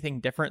anything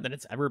different than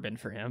it's ever been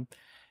for him,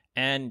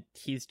 and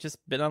he's just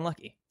been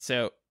unlucky.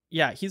 So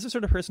yeah, he's the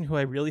sort of person who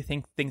I really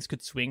think things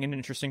could swing in an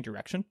interesting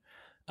direction.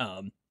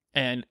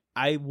 And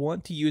I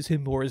want to use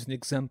him more as an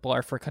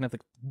exemplar for kind of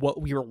like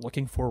what we were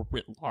looking for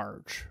writ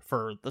large,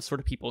 for the sort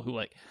of people who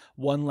like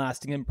one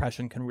lasting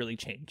impression can really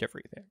change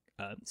everything.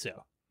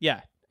 So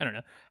yeah, I don't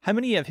know. How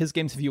many of his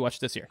games have you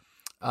watched this year?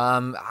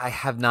 I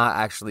have not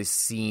actually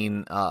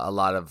seen a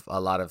lot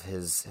of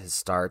his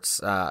starts,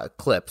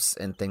 clips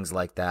and things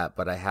like that,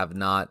 but I have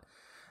not.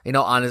 I'm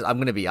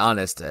going to be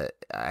honest.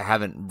 I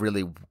haven't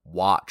really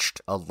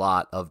watched a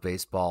lot of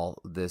baseball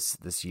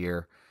this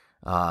year.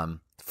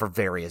 For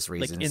various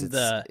reasons,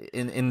 like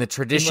in the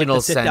traditional like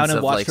the sit sense down and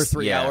of watch like for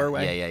 3 hour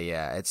way.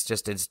 Yeah. It's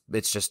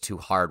just too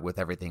hard with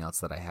everything else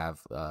that I have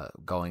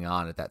going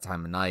on at that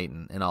time of night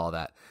and all of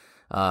that.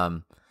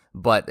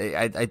 But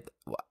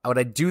what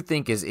I do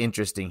think is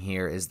interesting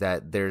here is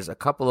that there's a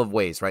couple of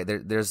ways, right?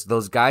 There's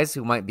those guys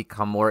who might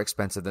become more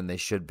expensive than they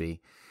should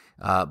be.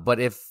 But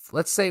if,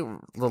 let's say,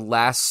 the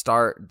last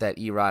start that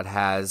Erod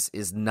has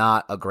is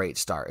not a great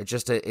start, he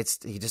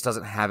just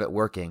doesn't have it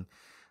working.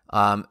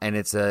 And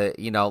it's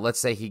let's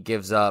say he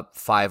gives up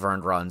 5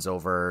 earned runs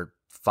over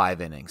 5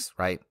 innings,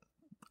 right?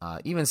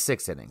 Even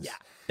 6 innings. Yeah,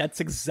 that's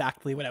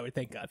exactly what I would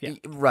think of. Yeah.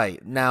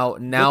 Right. Now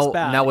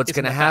what's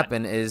going to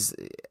happen is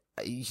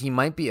he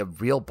might be a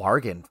real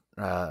bargain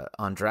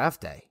on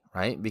draft day,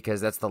 right?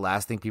 Because that's the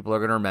last thing people are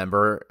going to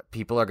remember.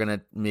 People are going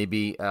to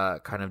maybe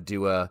kind of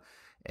do a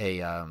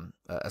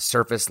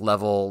surface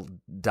level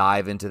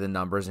dive into the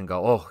numbers and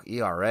go, oh,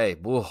 ERA,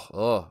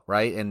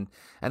 right? And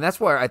that's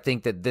where I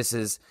think that this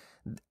is.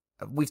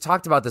 We've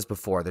talked about this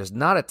before. There's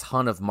not a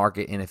ton of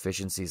market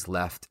inefficiencies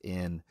left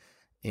in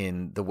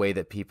the way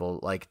that people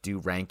like do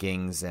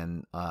rankings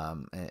and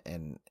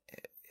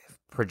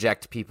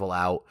project people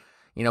out.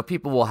 You know,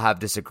 people will have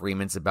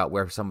disagreements about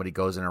where somebody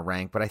goes in a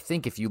rank, but I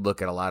think if you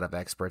look at a lot of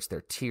experts,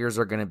 their tiers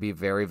are going to be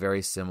very,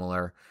 very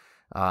similar,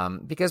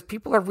 because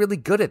people are really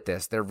good at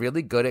this. They're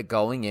really good at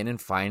going in and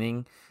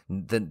finding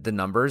the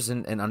numbers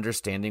and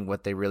understanding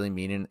what they really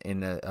mean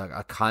in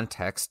a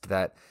context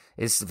that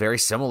is very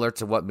similar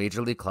to what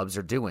major league clubs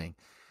are doing.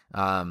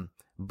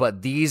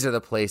 But these are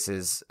the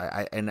places,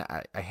 I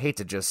hate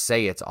to just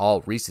say it's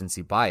all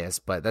recency bias,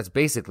 but that's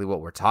basically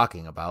what we're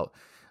talking about.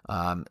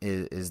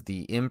 Is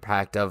the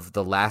impact of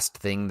the last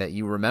thing that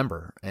you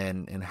remember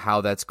and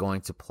how that's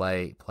going to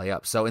play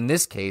up. So in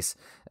this case,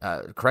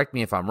 correct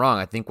me if I'm wrong,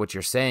 I think what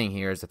you're saying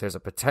here is that there's a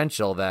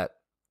potential that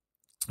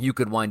you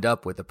could wind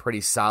up with a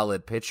pretty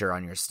solid pitcher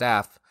on your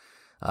staff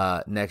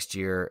next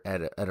year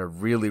at a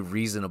really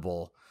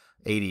reasonable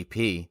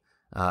ADP,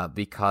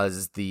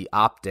 because the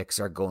optics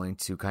are going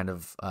to kind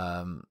of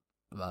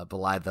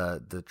belie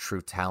the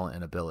true talent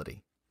and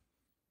ability.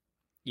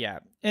 Yeah,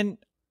 and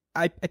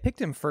I picked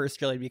him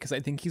first really because I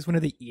think he's one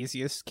of the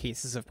easiest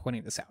cases of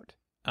pointing this out.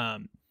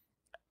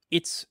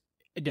 It's,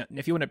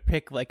 if you want to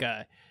pick like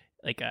a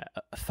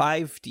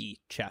 5D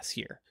chess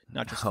here,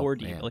 not just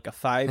 4D, but like a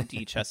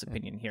 5D chess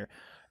opinion here,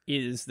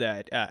 is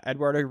that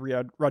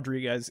Eduardo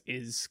Rodriguez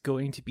is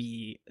going to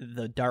be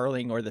the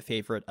darling or the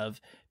favorite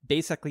of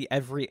basically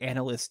every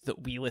analyst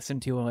that we listen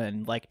to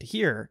and like to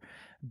hear,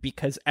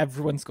 because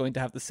everyone's going to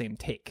have the same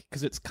take.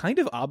 Because it's kind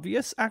of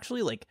obvious,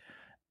 actually, like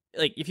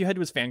if you head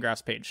to his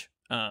Fangraphs page,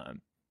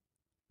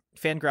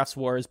 Fangraphs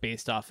WAR is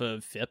based off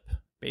of FIP,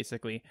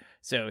 basically.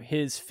 So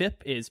his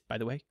FIP is, by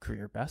the way,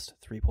 career best,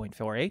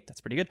 3.48.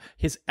 That's pretty good.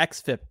 His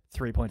xFIP,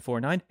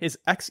 3.49. His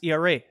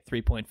xERA,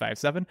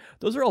 3.57.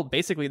 Those are all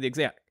basically the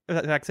exact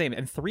same.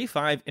 And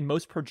 3.5 in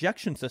most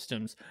projection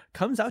systems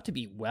comes out to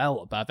be well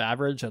above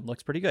average and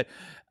looks pretty good.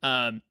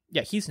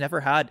 He's never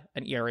had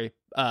an ERA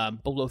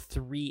below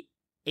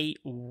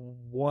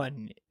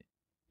 3.81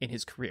 in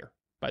his career,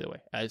 by the way.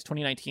 His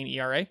 2019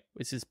 ERA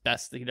was his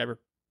best that he'd ever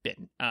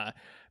been. But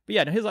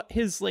yeah,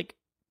 his like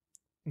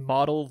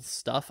model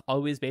stuff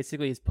always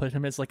basically has put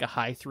him as like a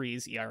high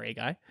threes ERA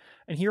guy,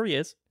 and here he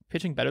is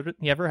pitching better than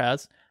he ever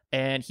has,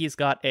 and he's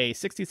got a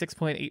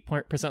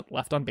 66.8%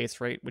 left on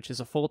base rate, which is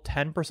a full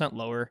 10%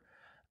 lower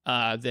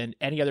than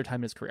any other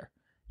time in his career.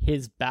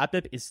 His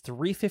BABIP is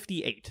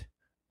 358.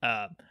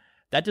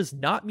 That does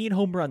not mean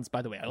home runs,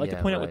 by the way. I like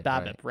to point out with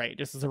BABIP, right?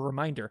 Just as a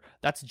reminder,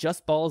 that's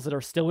just balls that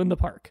are still in the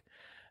park.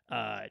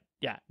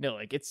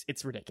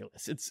 It's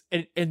ridiculous.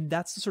 And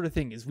that's the sort of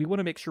thing, is we want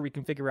to make sure we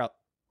can figure out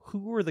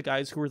who are the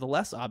guys who are the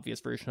less obvious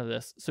version of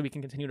this, so we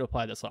can continue to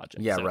apply this logic.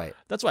 Yeah, so right.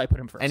 That's why I put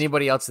him first.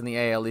 Anybody else in the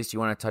AL East you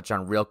want to touch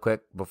on real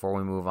quick before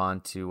we move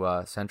on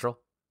to Central?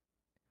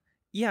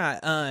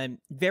 Yeah,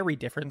 very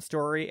different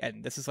story,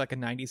 and this is like a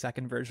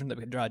 90-second version that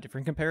we can draw a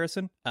different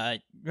comparison.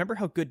 Remember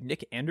how good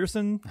Nick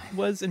Anderson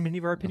was in many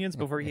of our opinions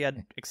before he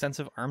had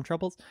extensive arm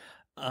troubles?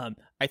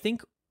 I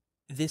think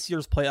this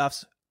year's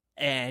playoffs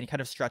and kind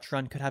of stretch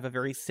run could have a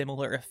very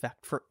similar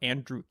effect for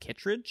Andrew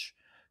Kittredge,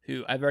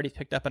 who I've already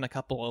picked up in a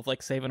couple of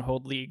like save and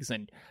hold leagues,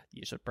 and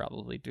you should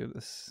probably do the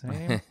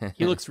same.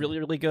 He looks really,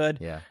 really good.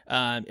 Yeah.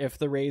 If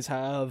the Rays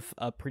have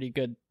a pretty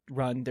good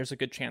run, there's a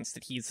good chance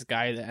that he's the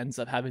guy that ends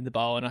up having the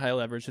ball in a high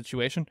leverage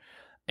situation.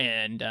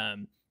 And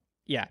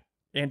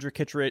Andrew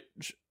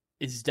Kittredge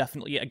is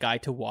definitely a guy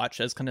to watch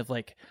as kind of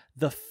like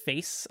the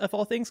face of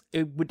all things.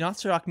 It would not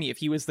shock me if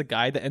he was the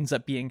guy that ends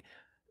up being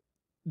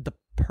the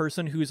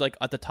person who's like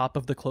at the top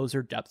of the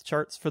closer depth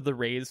charts for the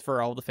Rays for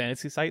all the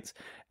fantasy sites,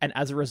 and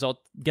as a result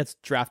gets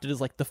drafted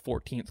as like the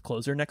 14th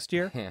closer next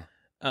year. Yeah.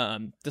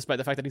 Despite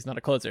the fact that he's not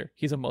a closer,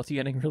 he's a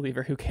multi-inning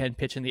reliever who can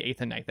pitch in the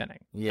 8th and 9th inning.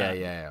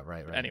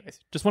 Right. Anyways,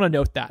 just want to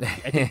note that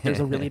I think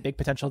there's a really big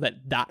potential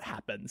that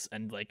happens,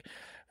 and like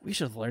we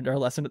should have learned our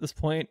lesson at this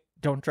point.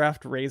 Don't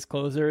draft Rays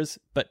closers,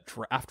 but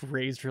draft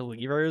Rays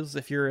relievers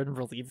if you're in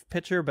relief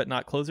pitcher but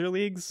not closer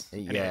leagues.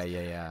 Anyways,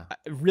 yeah.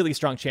 A really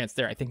strong chance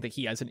there. I think that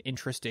he has an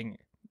interesting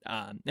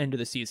end of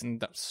the season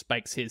that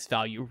spikes his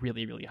value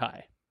really, really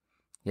high.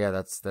 Yeah,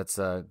 that's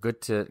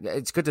good to.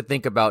 It's good to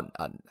think about.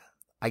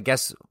 I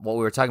guess what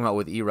we were talking about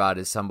with Erod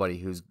is somebody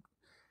who's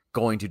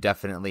going to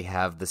definitely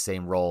have the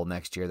same role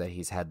next year that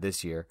he's had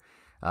this year.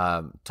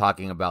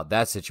 Talking about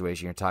that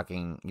situation,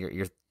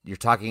 you're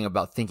talking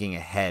about thinking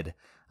ahead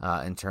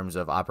in terms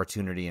of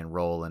opportunity and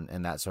role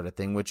and that sort of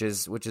thing, which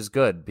is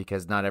good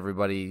because not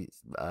everybody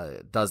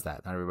does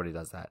that. Not everybody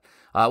does that.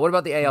 What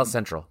about the AL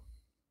Central?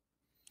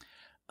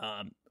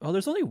 Well,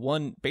 there's only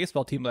one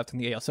baseball team left in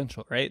the AL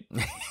Central, right?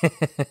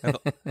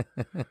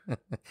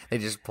 They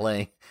just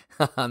play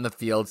on the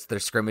fields. They're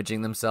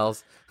scrimmaging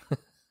themselves.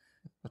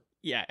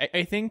 Yeah,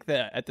 I think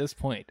that at this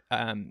point,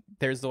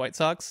 there's the White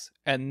Sox,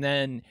 and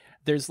then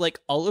there's like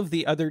all of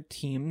the other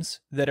teams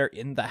that are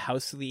in the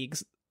house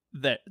leagues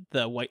that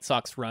the White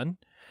Sox run.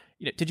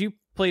 You know, did you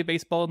play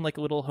baseball in like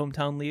a little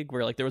hometown league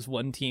where like there was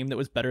one team that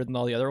was better than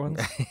all the other ones?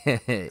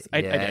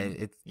 I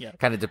didn't. It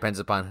kind of depends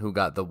upon who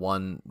got the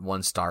one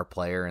star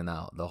player in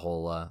the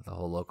whole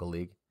local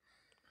league.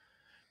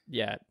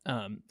 Yeah,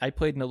 I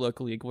played in a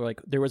local league where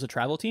like there was a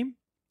travel team,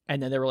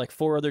 and then there were like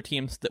 4 other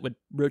teams that would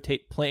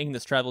rotate playing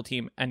this travel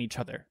team and each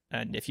other.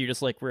 And if you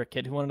just like were a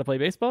kid who wanted to play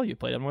baseball, you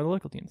played on one of the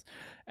local teams.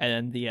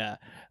 And then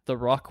the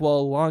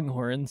Rockwall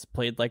Longhorns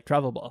played like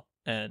travel ball,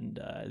 and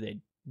they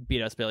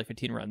beat us by like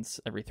 15 runs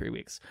every 3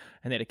 weeks.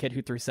 And they had a kid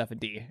who threw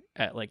 70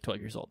 at like 12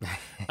 years old.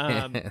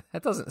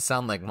 That doesn't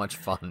sound like much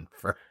fun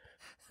for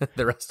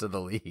the rest of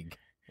the league.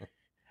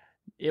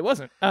 It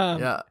wasn't.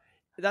 Yeah.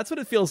 That's what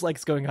it feels like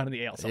is going on in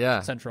the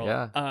AL Central.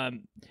 Yeah.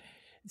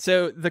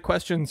 So the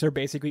questions are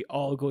basically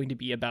all going to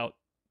be about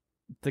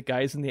the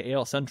guys in the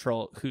AL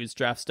Central whose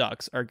draft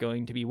stocks are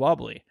going to be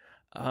wobbly.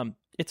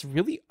 It's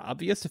really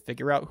obvious to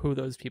figure out who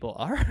those people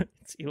are.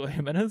 It's Eloy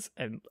Jimenez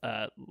and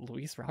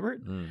Luis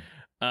Robert.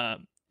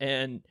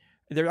 And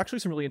there are actually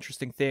some really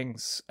interesting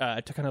things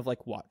to kind of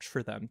like watch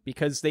for them,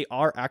 because they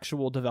are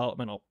actual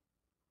developmental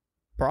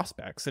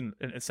prospects in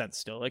a sense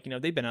still. Like, you know,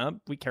 they've been up,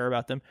 we care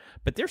about them,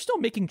 but they're still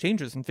making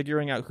changes and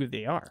figuring out who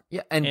they are.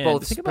 Yeah, and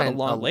both the thing about a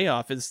long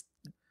layoff is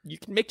you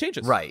can make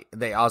changes. Right.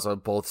 They also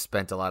both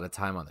spent a lot of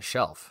time on the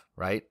shelf,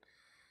 right?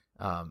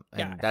 And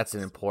that's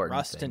an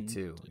important thing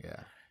too.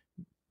 Yeah.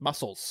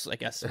 Muscles, I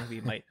guess.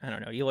 Maybe might, I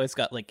don't know. Eloy's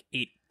got like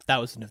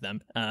 8,000 of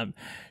them.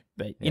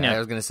 But you know, I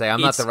was going to say,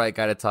 I'm not the right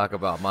guy to talk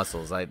about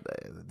muscles.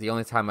 The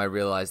only time I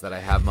realize that I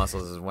have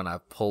muscles is when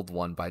I've pulled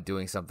one by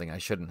doing something I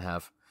shouldn't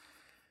have.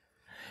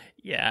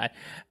 Yeah.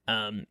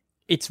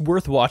 It's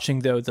worth watching,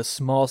 though, the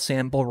small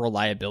sample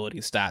reliability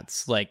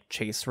stats like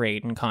chase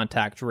rate and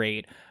contact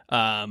rate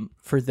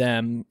for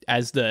them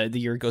as the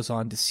year goes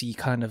on, to see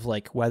kind of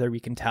like whether we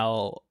can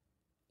tell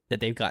that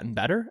they've gotten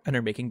better and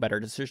are making better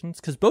decisions.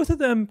 Because both of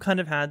them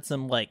kind of had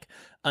some like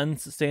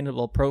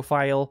unsustainable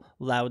profile,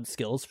 loud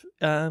skills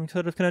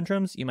sort of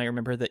conundrums. You might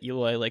remember that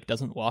Eloy like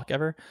doesn't walk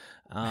ever.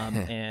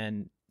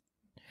 And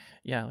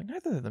yeah, like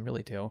neither of them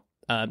really do.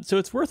 So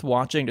it's worth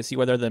watching to see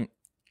whether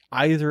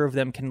either of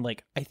them can,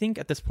 like, I think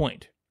at this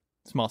point,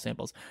 small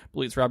samples,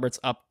 Luis Roberts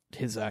up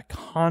his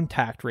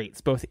contact rates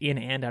both in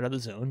and out of the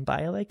zone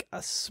by like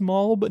a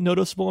small but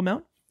noticeable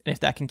amount. And if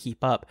that can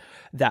keep up,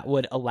 that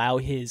would allow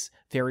his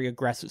very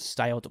aggressive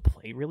style to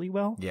play really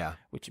well. Yeah.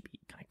 Which would be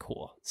kind of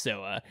cool.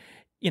 So,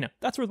 you know,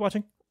 that's worth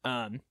watching.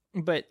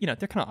 But, you know,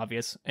 they're kind of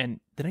obvious.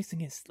 And the nice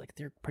thing is, like,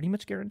 they're pretty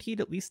much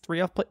guaranteed at least 3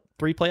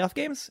 playoff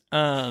games.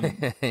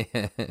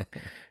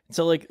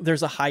 So, like,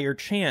 there's a higher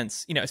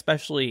chance, you know,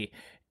 especially,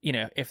 you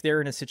know, if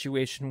they're in a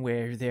situation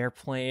where they're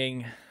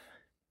playing,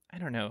 I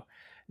don't know,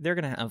 they're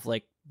going to have,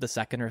 like, the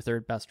second or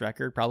third best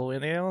record probably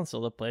in the AL.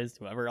 So they'll play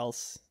whoever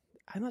else.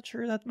 I'm not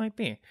sure that might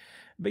be.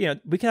 But, you know,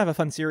 we could have a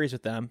fun series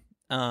with them.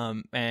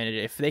 And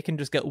if they can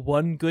just get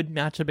one good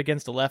matchup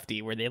against a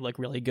lefty where they look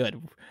really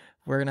good,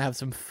 we're going to have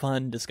some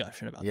fun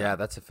discussion about that. Yeah,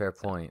 that's a fair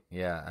point.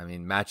 Yeah, I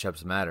mean,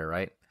 matchups matter,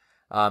 right?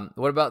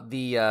 What about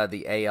the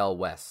AL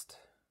West?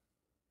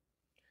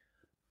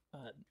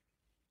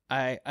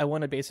 I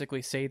want to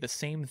basically say the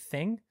same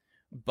thing,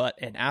 but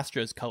in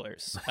Astros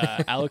colors.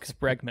 Alex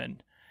Bregman.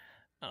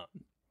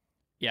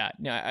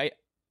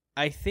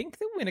 I think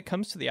that when it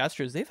comes to the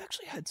Astros, they've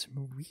actually had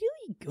some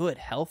really good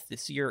health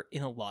this year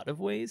in a lot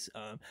of ways.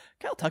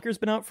 Kyle Tucker's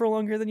been out for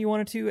longer than you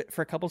wanted to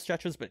for a couple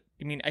stretches, but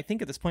I mean, I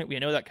think at this point we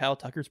know that Kyle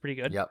Tucker's pretty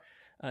good. Yep.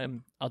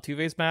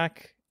 Altuve's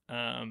back.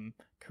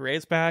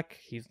 Correa's back.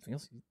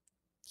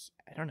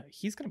 I don't know.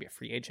 He's going to be a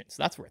free agent,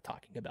 so that's worth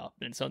talking about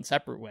in its own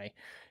separate way.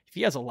 If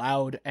he has a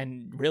loud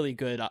and really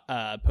good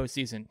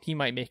postseason, he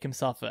might make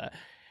himself a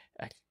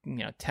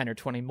 $10 or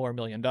 $20 more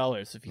million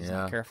if he's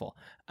not careful.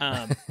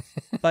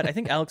 But I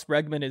think Alex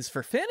Bregman is,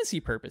 for fantasy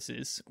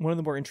purposes, one of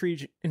the more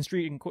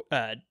intriguing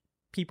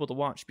people to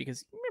watch,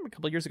 because you remember a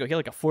couple of years ago he had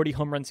like a 40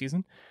 home run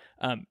season.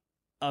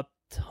 A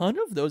ton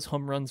of those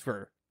home runs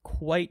were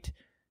quite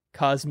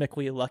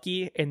cosmically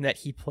lucky in that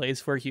he plays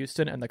for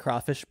Houston and the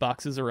crawfish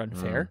boxes are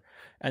unfair,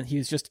 and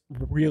he's just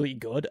really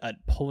good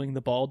at pulling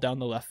the ball down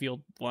the left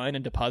field line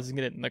and depositing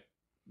it in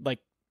the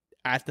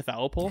at the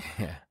foul pole.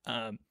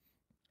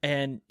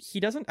 And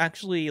he doesn't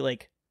actually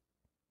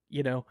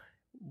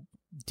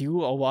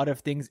do a lot of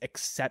things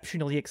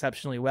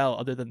exceptionally well,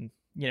 other than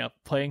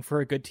playing for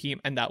a good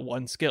team and that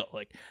one skill.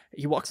 Like,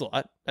 he walks a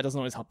lot. That doesn't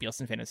always help us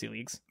in fantasy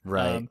leagues,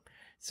 right?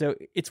 So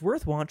it's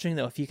worth watching,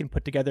 though, if he can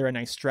put together a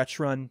nice stretch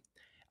run,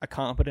 a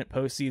competent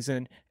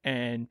postseason,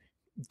 and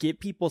give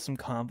people some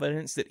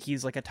confidence that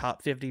he's like a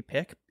top 50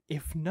 pick.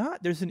 If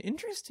not, there's an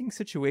interesting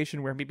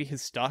situation where maybe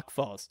his stock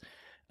falls.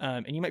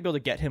 And you might be able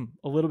to get him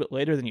a little bit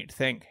later than you'd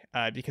think,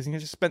 because he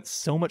just spent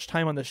so much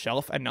time on the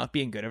shelf and not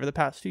being good over the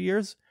past few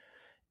years.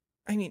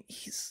 I mean,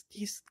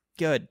 he's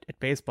good at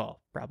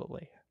baseball,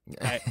 probably.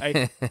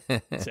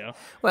 So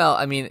well,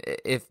 I mean,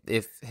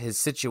 if his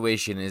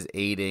situation is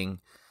aiding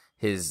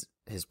his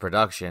his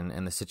production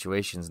and the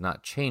situation's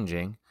not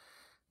changing,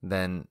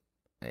 then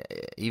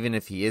even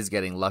if he is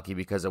getting lucky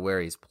because of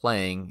where he's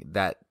playing,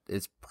 that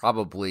is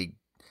probably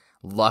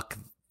luck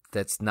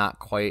that's not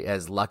quite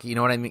as lucky. You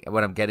know what I mean?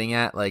 What I'm getting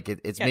at? Like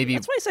it's maybe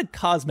that's why I said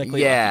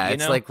cosmically. Yeah, lucky,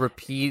 it's like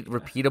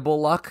repeatable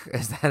luck.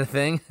 Is that a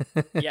thing?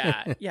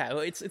 yeah.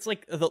 It's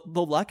like the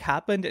luck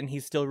happened, and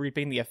he's still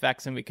reaping the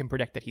effects, and we can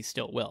predict that he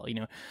still will.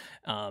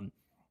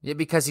 Yeah,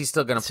 because he's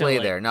still going to play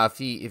there. Now, if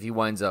he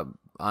winds up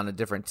on a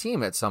different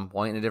team at some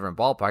point in a different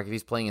ballpark, if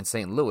he's playing in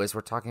St. Louis,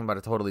 we're talking about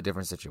a totally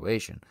different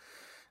situation.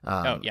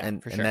 For sure.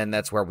 And then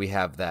that's where we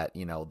have that,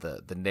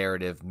 the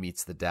narrative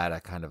meets the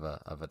data kind of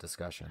a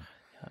discussion.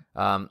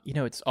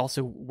 It's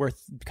also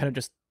worth kind of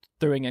just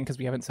throwing in, because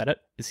we haven't said it,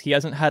 is he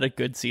hasn't had a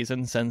good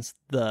season since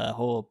the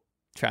whole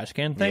trash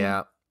can thing.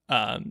 Yeah.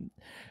 I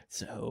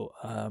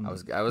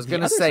was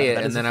going to say it,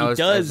 and then I was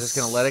just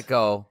going to let it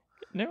go.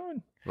 No,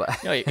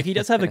 if he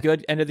does have a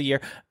good end of the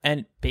year,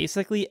 and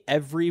basically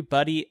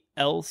everybody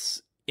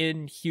else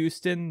in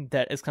Houston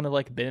that has kind of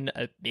like been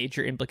a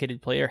major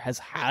implicated player has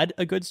had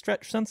a good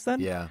stretch since then.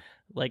 Yeah.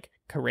 Like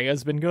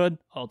Correa's been good,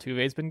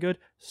 Altuve's been good,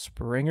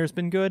 Springer's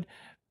been good.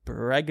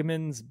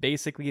 Bregman's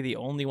basically the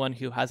only one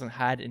who hasn't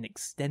had an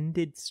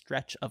extended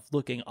stretch of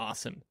looking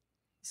awesome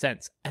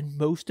since. And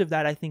most of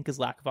that, I think, is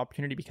lack of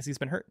opportunity because he's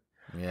been hurt.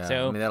 Yeah,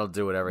 so, I mean, that'll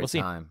do it every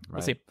time. Right?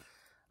 We'll see.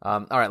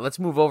 All right, let's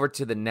move over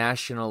to the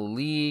National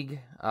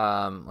League.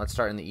 Let's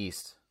start in the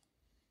East.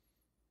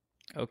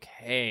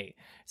 Okay.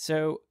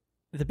 So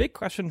the big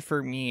question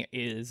for me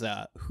is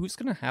who's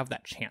going to have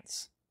that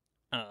chance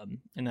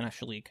in the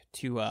National League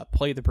to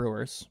play the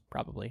Brewers,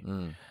 probably,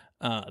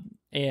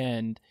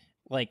 and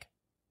like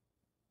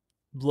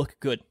look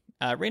good.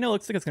 Right now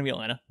looks like it's going to be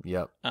Atlanta.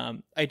 Yep.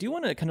 I do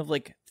want to kind of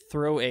like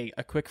throw a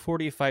quick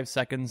 45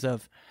 seconds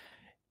of,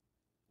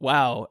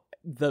 wow,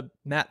 the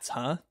Mets,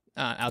 huh?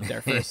 Out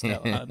there first,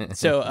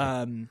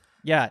 though.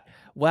 Yeah.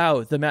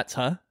 Wow, the Mets,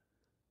 huh?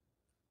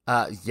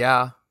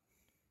 Yeah.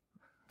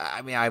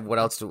 I mean, what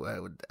else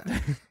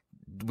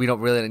we don't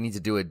really need to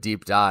do a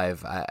deep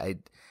dive.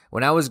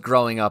 When I was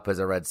growing up as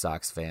a Red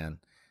Sox fan,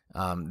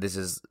 this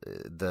is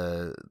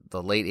the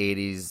late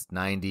 80s,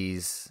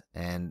 90s,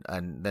 and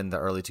then the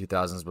early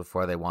 2000s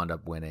before they wound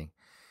up winning.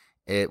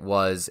 It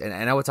was,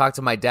 and I would talk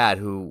to my dad,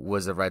 who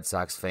was a Red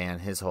Sox fan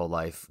his whole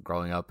life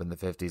growing up in the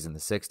 50s and the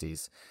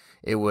 60s.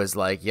 It was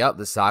like, yep,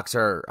 the Sox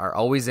are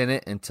always in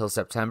it until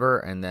September,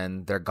 and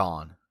then they're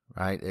gone,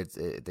 right?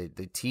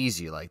 They tease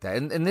you like that.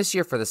 And this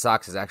year for the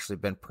Sox has actually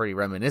been pretty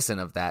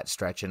reminiscent of that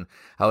stretch, and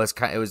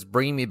it was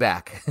bringing me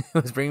back.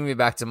 It was bringing me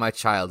back to my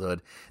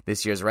childhood,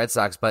 this year's Red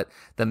Sox. But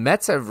the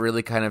Mets have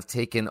really kind of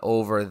taken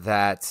over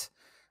that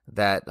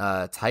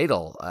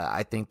title.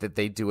 I think that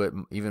they do it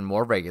even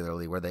more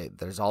regularly, where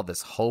there's all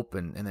this hope,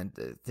 and then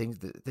things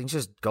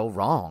just go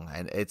wrong,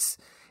 and it's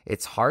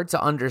hard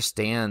to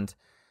understand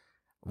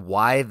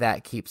why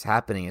that keeps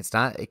happening.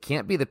 It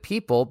can't be the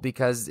people,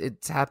 because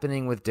it's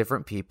happening with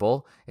different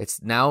people.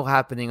 It's now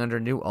happening under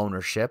new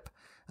ownership.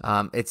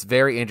 It's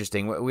very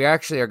interesting. We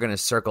actually are going to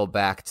circle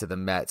back to the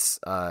Mets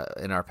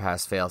in our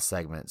pass fail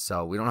segment,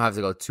 so we don't have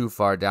to go too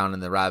far down in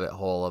the rabbit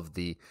hole of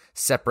the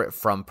separate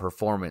from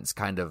performance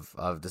kind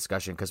of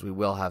discussion, because we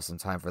will have some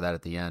time for that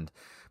at the end.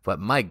 But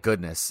my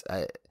goodness,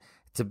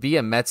 to be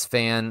a Mets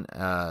fan,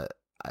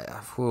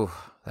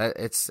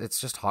 it's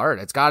just hard.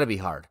 It's got to be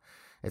hard.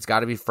 It's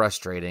got to be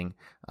frustrating.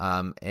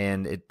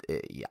 And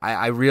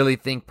I really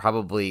think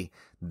probably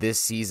this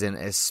season,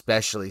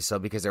 especially so,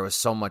 because there was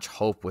so much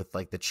hope with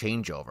like the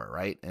changeover,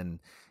 right? And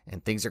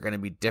things are going to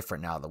be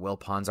different now. The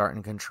Wilpons aren't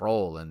in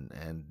control,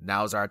 and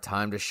now's our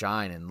time to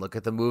shine, and look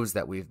at the moves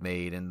that we've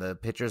made and the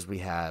pitchers we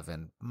have.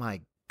 And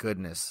my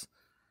goodness,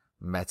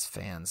 Mets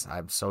fans,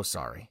 I'm so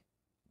sorry.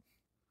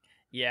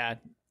 Yeah.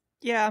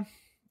 I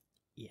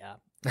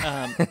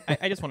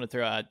just want to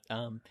throw out,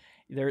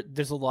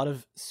 there's a lot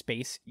of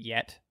space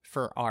yet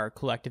for our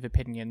collective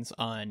opinions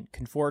on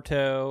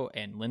Conforto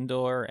and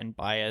Lindor and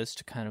Baez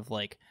to kind of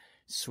like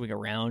swing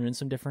around in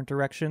some different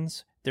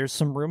directions. There's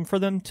some room for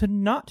them to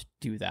not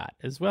do that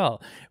as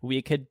well.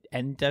 We could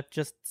end up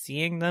just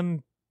seeing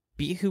them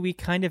be who we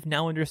kind of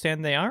now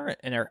understand they are,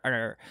 and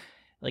our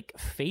like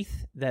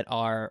faith that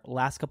our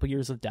last couple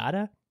years of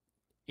data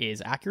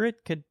is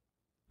accurate could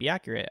be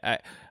accurate.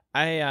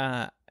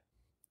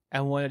 I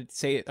wanted to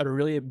say a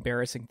really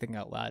embarrassing thing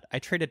out loud. I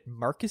traded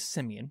Marcus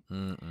Semien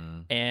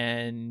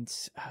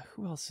and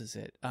who else is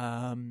it?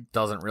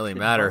 Doesn't really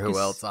matter who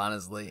else,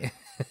 honestly.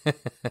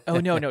 Oh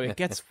no, it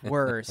gets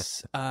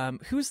worse.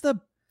 Who's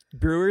the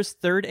Brewers'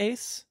 third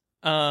ace?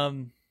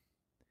 The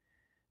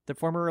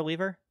former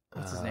reliever.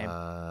 What's his name?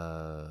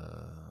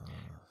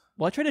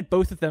 Well, I traded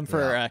both of them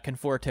for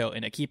Conforto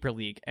in a keeper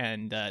league,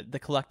 and the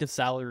collective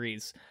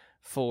salaries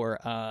for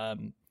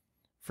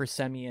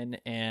Semien,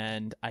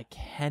 and I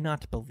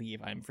cannot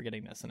believe I'm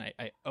forgetting this, and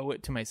I owe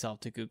it to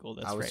myself to Google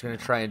this. I was going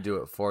to try and do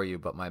it for you,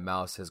 but my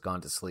mouse has gone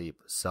to sleep,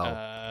 so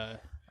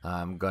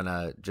I'm going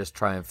to just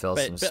try and fill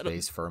some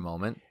space for a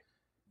moment.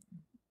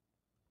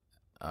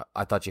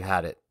 I thought you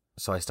had it,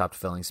 so I stopped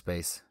filling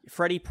space.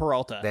 Freddie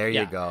Peralta. There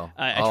you go.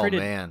 I traded,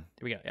 man.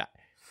 There we go, yeah.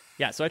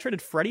 Yeah, so I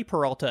traded Freddie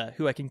Peralta,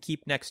 who I can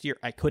keep next year.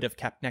 I could have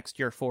kept next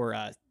year for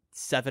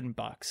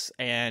 $7,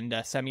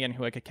 and Semyon,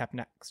 who I could kept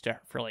next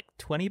year for like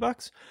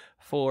 $20,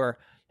 for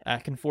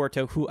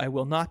Conforto, who I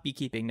will not be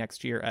keeping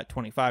next year at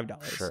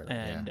 $25. Sure,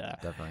 and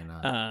definitely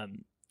not.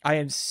 I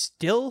am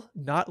still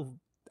not.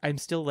 I'm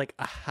still like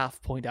a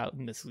half point out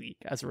in this league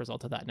as a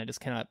result of that, and I just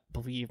cannot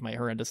believe my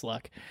horrendous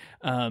luck.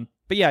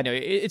 But yeah, no,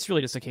 it's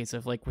really just a case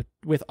of like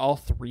with all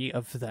three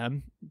of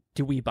them,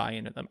 do we buy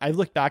into them? I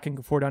look back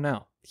and Conforto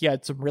now. He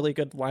had some really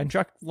good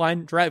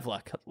line drive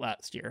luck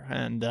last year,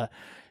 and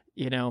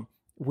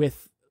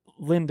with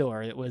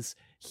Lindor,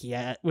 he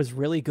was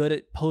really good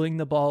at pulling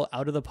the ball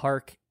out of the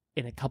park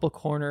in a couple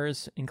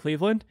corners in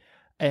Cleveland,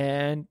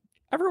 and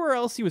everywhere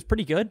else he was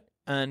pretty good.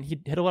 And he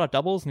hit a lot of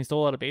doubles and he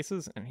stole a lot of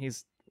bases, and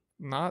he's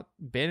not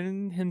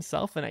been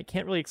himself, and I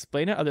can't really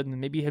explain it other than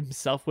maybe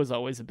himself was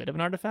always a bit of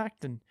an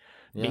artifact, and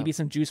maybe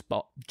some juice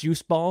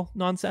ball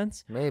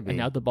nonsense. Maybe. And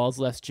now the ball's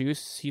less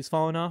juice, he's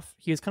fallen off.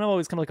 He was kind of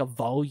always kind of like a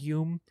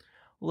volume,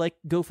 like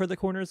go for the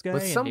corners guy.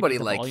 With somebody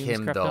like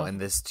him though, off.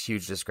 and this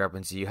huge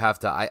discrepancy, you have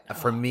to.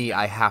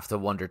 I have to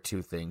wonder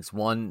two things.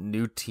 One,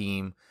 new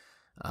team.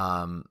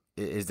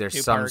 Is there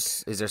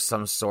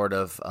some sort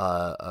of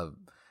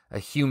a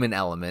human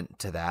element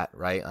to that,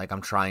 right? Like I'm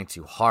trying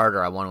too hard,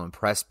 or I want to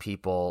impress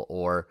people,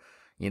 or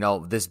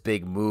this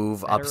big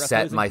move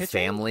upset my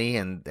family,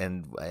 and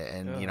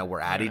we're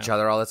at each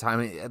other all the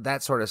time.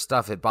 That sort of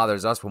stuff. It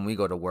bothers us when we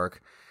go to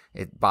work.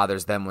 It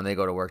bothers them when they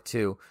go to work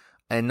too.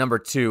 And number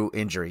two,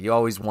 injury. You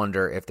always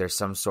wonder if there's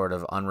some sort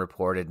of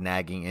unreported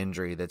nagging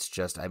injury that's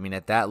just,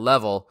 at that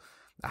level,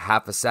 a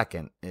half a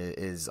second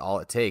is all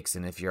it takes.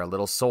 And if you're a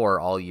little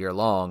sore all year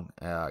long,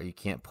 you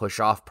can't push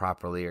off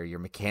properly, or your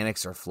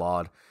mechanics are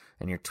flawed,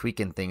 and you're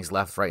tweaking things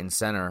left, right, and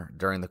center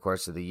during the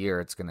course of the year,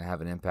 it's going to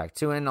have an impact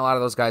too. And a lot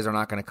of those guys are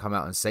not going to come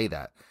out and say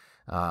that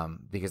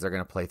because they're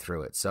going to play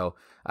through it. So,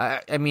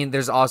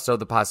 there's also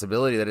the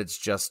possibility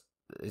that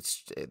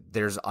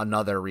there's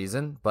another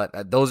reason, but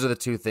those are the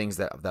two things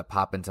that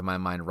pop into my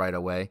mind right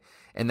away.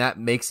 And that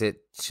makes it,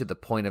 to the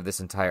point of this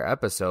entire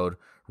episode,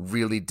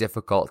 really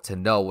difficult to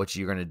know what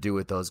you're going to do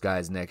with those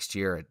guys next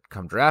year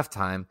come draft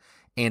time.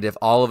 And if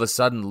all of a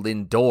sudden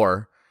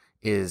Lindor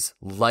is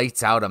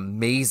lights out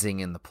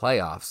amazing in the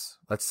playoffs,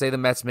 let's say the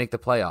Mets make the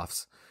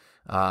playoffs,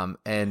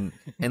 and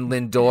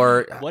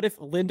Lindor. What if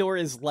Lindor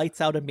is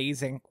lights out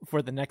amazing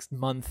for the next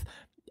month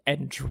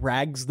and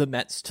drags the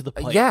Mets to the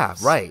playoffs? Yeah,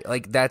 right.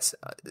 Like that's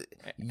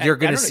you're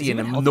going to see an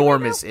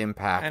enormous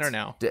impact. I don't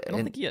know. I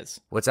don't think he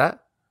is. What's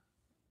that?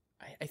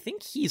 I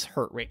think he's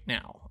hurt right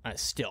now.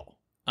 Still,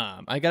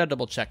 I gotta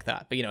double check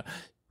that. But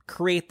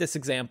create this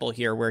example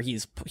here where he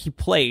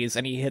plays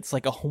and he hits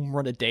like a home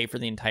run a day for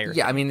the entire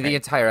game. The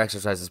entire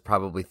exercise is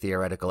probably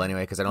theoretical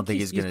anyway, because I don't think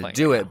he's going to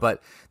do it.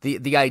 But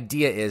the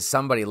idea is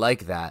somebody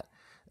like that.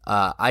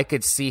 I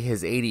could see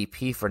his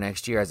ADP for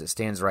next year as it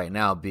stands right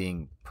now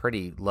being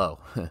pretty low.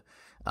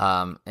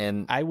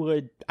 And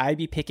I'd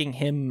be picking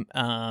him.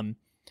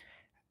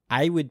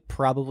 I would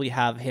probably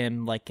have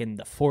him like in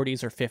the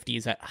 40s or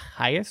 50s at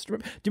highest. Do you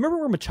remember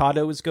where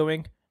Machado was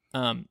going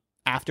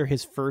after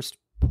his first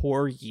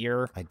poor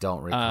year? I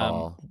don't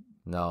recall.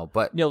 No,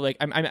 but like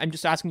I'm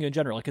just asking you in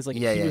general, because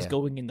he was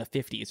going in the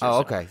 50s. Oh,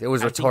 okay. It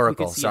was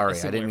rhetorical. Sorry,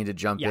 I didn't mean to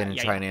jump in and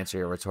try and answer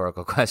your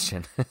rhetorical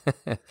question.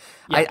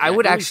 I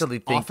would actually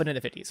think often in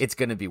the 50s. It's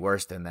going to be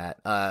worse than that.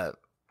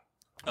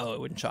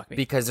 It wouldn't shock me,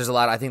 because there's a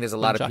lot. I think there's a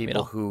lot of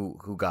people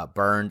who got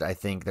burned. I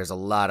think there's a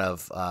lot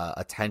of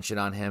attention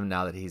on him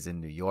now that he's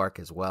in New York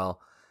as well.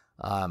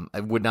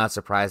 It would not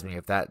surprise me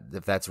if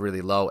that's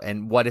really low.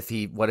 And what if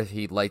he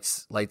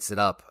lights it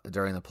up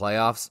during the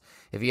playoffs?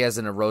 If he has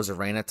an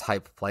Arozarena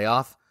type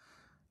playoff,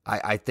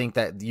 I think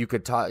that you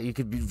could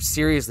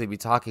seriously be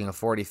talking a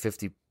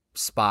 40-50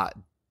 spot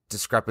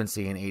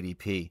discrepancy in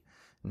ADP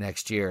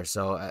next year.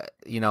 So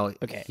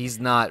okay. He's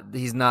not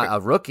a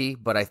rookie,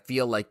 but I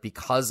feel like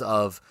because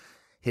of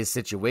his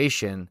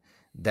situation,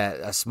 that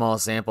a small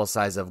sample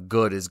size of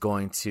good is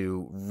going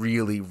to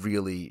really,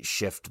 really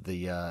shift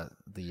the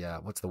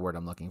what's the word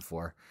I'm looking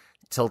for?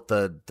 Tilt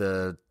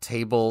the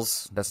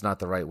tables. That's not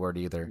the right word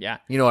either. Yeah.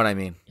 You know what I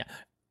mean? Yeah.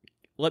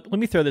 Let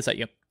me throw this at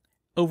you.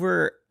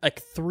 Over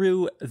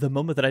through the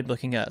moment that I'm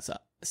looking at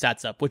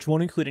stats up, which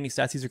won't include any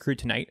stats he's accrued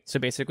tonight. So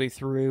basically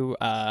through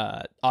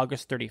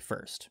August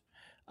 31st.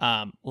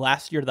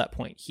 Last year to that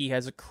point, he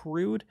has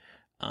accrued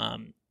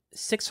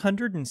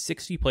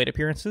 660 plate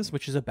appearances,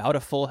 which is about a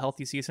full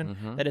healthy season.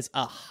 Mm-hmm. That is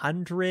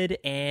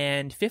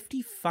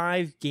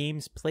 155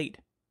 games played.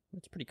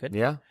 That's pretty good.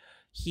 Yeah.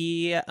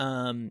 He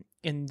in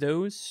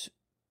those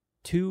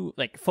two,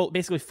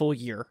 basically full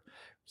year,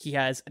 he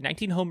has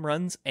 19 home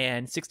runs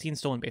and 16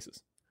 stolen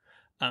bases.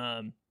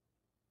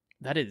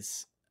 That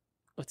is,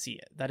 let's see,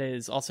 that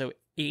is also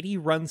 80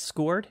 runs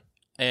scored,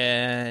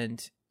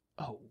 and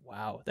oh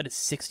wow, that is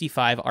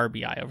 65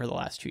 RBI over the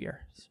last 2 years.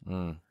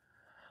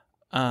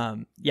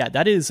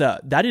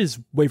 That is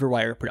waiver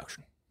wire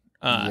production.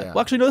 Well,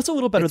 actually, no, that's a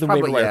little better than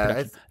waiver wire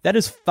production. That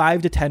is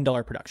 $5 to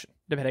 $10 production,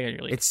 depending on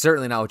your league. It's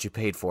certainly not what you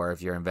paid for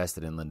if you're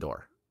invested in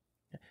Lindor.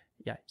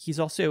 Yeah, he's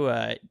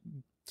also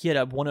he had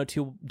a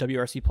 102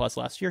 WRC plus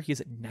last year. He's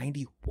at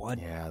 91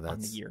 on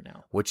the year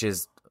now, which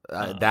is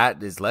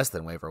that is less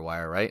than waiver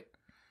wire, right?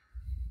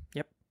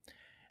 Yep.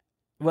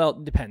 Well,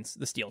 it depends.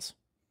 The steals.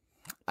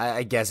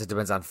 I guess it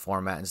depends on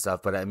format and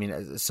stuff, but I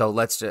mean, so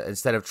let's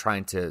instead of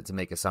trying to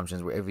make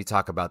assumptions, if we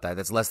talk about that,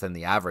 that's less than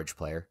the average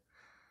player,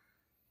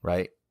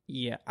 right?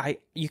 Yeah, I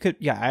could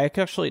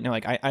actually know.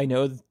 Like, I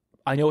know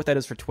what that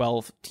is for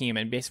 12 team,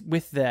 and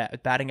with the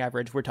batting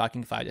average, we're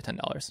talking $5 to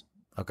 $10.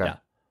 Okay. Yeah.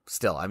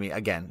 Still, I mean,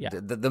 again,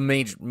 the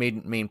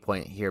main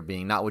point here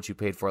being not what you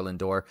paid for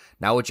Lindor,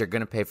 not what you're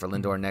going to pay for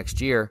Lindor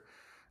next year.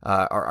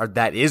 Or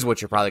that is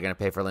what you're probably going to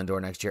pay for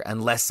Lindor next year,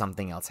 unless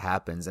something else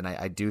happens. And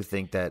I do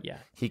think that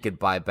he could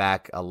buy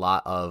back a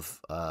lot of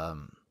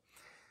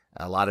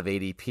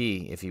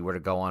ADP if he were to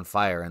go on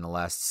fire in the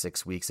last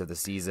 6 weeks of the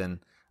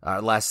season,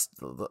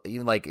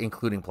 like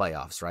including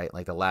playoffs, right?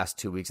 Like the last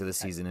 2 weeks of the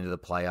season into the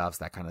playoffs,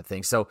 that kind of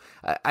thing. So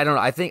I don't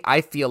know.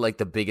 I feel like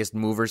the biggest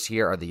movers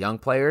here are the young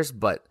players,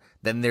 but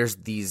then there's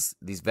these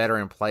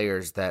veteran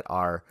players that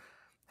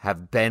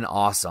have been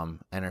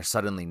awesome and are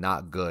suddenly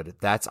not good.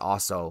 That's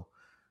also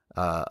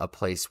a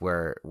place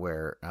where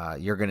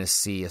you're going to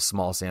see a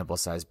small sample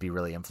size be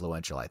really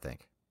influential, I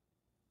think.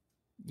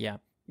 Yeah.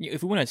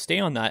 If we want to stay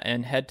on that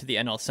and head to the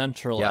NL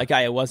Central, a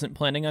guy I wasn't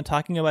planning on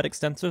talking about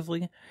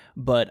extensively,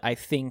 but I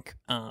think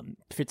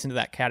fits into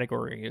that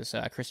category is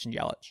Christian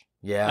Yelich.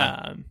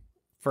 Yeah.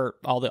 For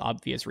all the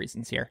obvious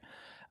reasons here.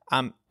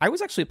 I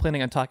was actually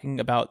planning on talking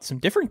about some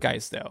different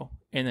guys, though,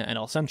 in the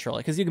NL Central,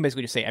 because you can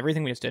basically just say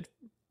everything we just did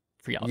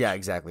for Yelich. Yeah,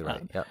 exactly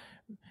right. Yep.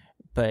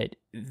 But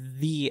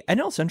the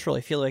NL Central,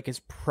 I feel like, is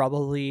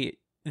probably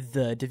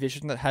the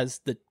division that has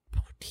the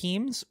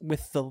teams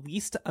with the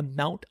least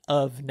amount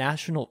of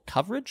national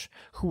coverage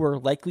who are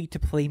likely to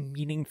play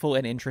meaningful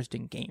and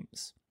interesting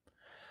games.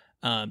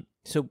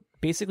 So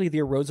basically, the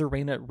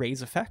Arozarena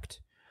Rays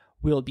effect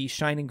will be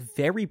shining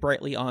very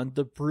brightly on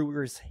the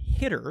Brewers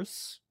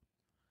hitters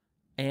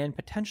and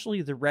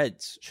potentially the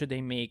Reds should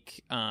they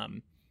make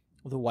the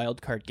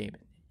wild card game.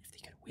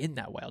 Win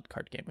that wild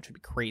card game, which would be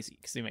crazy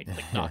because they might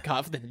knock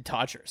off the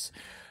Dodgers.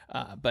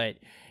 But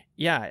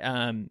yeah,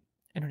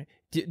 I don't know.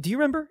 Do you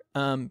remember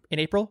in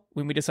April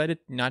when we decided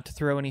not to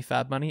throw any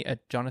fab money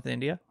at Jonathan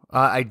India?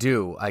 I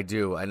do,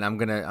 and I'm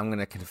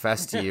gonna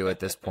confess to you at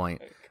this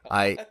point.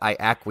 I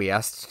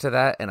acquiesced to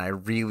that, and I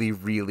really,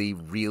 really,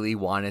 really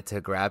wanted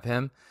to grab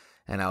him.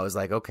 And I was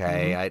like,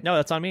 okay, no,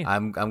 that's on me.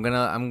 I'm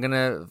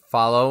gonna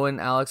follow in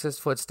Alex's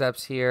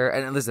footsteps here.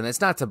 And listen,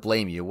 it's not to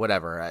blame you,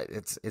 whatever.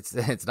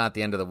 It's not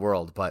the end of the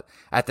world. But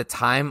at the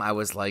time, I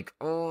was like,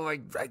 I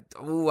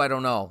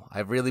don't know.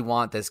 I really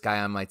want this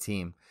guy on my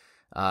team.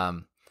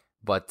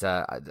 But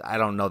I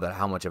don't know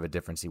how much of a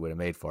difference he would have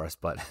made for us.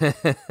 But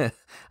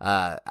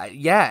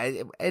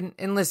yeah,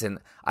 and listen,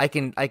 I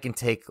can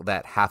take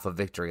that half a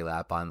victory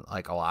lap on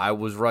like, oh, I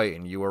was right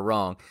and you were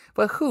wrong.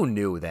 But who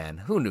knew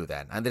then?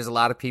 And there's a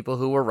lot of people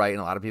who were right and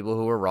a lot of people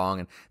who were wrong,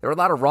 and there were a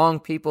lot of wrong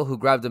people who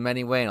grabbed him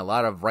anyway, and a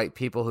lot of right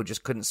people who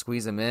just couldn't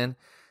squeeze him in.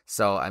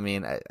 So I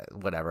mean,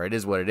 whatever, it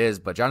is what it is.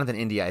 But Jonathan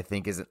India, I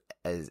think,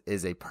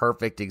 is a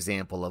perfect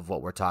example of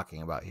what we're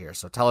talking about here.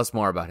 So tell us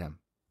more about him.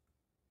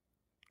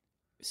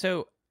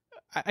 So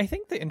I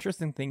think the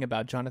interesting thing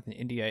about Jonathan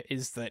India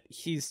is that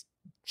he's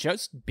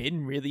just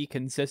been really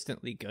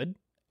consistently good,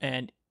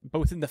 and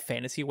both in the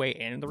fantasy way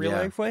and in the real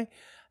life way.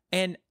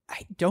 And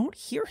I don't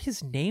hear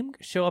his name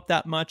show up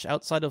that much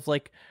outside of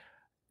like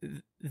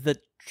the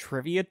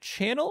trivia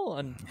channel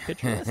on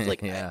Pitcher List.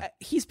 Like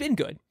he's been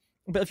good.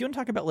 But if you want to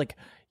talk about like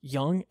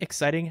young,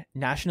 exciting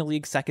National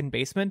League second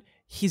baseman,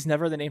 he's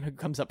never the name who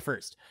comes up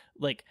first.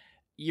 Like,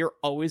 you're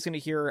always going to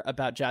hear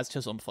about Jazz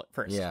Chisholm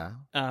first. Yeah.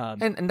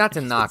 And not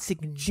to knock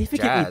significantly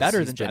Jazz,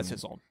 better than Jazz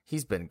Chisholm.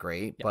 He's been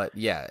great, but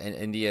and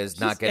India is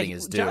not getting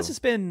his due. Jazz has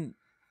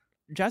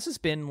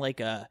been like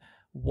a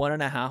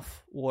 1.5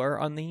 WAR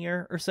on the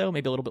year or so,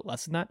 maybe a little bit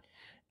less than that.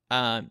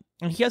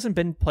 And he hasn't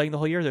been playing the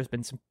whole year. There's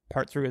been some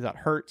parts through that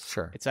hurts,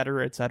 sure, et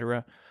cetera, et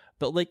cetera.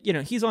 But like,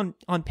 he's on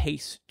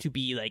pace to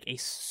be like a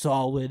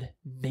solid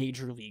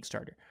major league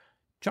starter.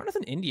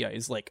 Jonathan India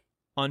is like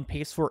on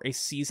pace for a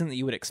season that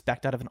you would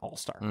expect out of an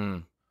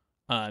all-star.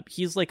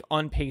 He's like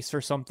on pace for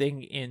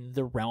something in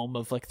the realm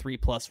of like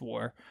 3+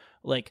 WAR.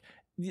 Like,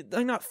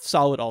 they're not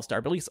solid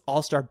all-star, but at least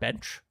all-star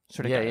bench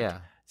sort of guy. Yeah.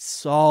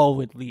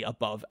 Solidly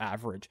above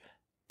average.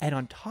 And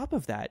on top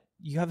of that,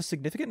 you have a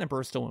significant number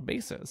of stolen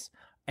bases.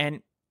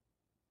 And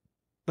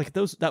like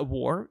that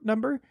WAR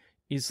number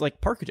is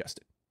like park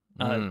adjusted.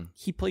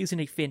 He plays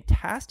in a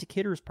fantastic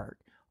hitter's park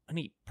on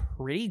a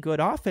pretty good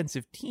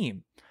offensive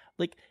team.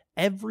 Like,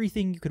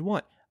 everything you could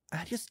want.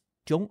 I just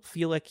don't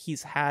feel like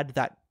he's had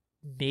that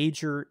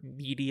major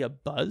media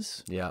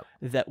buzz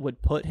that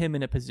would put him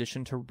in a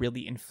position to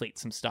really inflate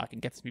some stock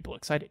and get some people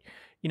excited.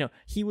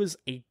 He was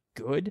a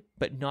good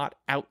but not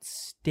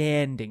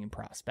outstanding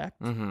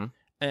prospect.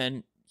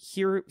 And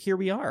here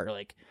we are.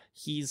 Like,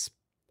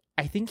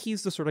 I think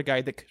he's the sort of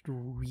guy that could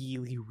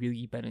really,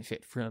 really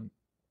benefit from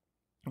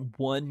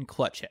one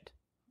clutch hit.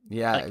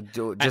 Yeah,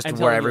 like, just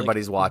where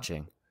everybody's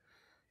watching.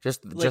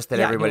 Just that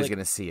everybody's going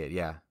to see it,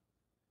 yeah.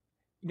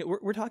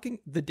 we're talking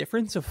the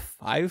difference of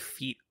 5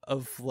 feet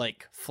of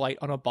like flight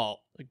on a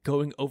ball, like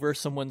going over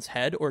someone's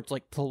head, or it's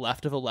like to the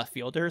left of a left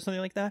fielder or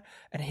something like that,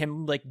 and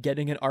him like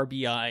getting an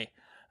RBI,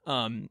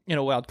 in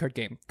a wild card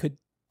game could.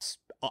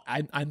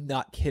 I'm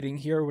not kidding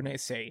here when I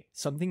say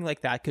something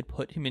like that could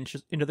put him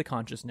into the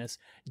consciousness,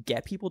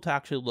 get people to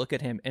actually look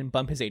at him, and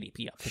bump his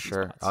ADP up.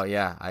 Sure. Oh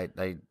yeah, I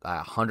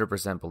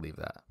 100% believe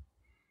that.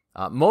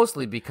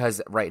 Mostly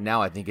because right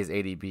now I think his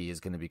ADP is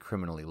going to be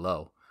criminally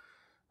low.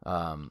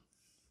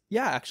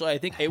 Yeah, actually, I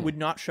think it would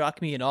not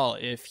shock me at all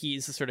if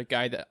he's the sort of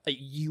guy that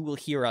you will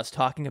hear us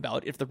talking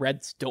about if the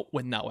Reds don't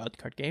win that wild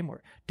card game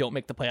or don't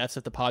make the playoffs,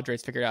 if the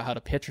Padres figure out how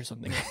to pitch or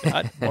something like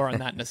that. More on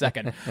that in a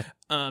second.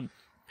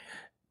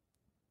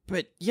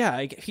 But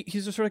yeah,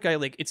 he's the sort of guy,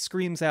 like, it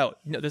screams out,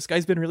 this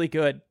guy's been really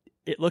good.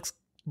 It looks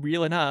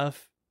real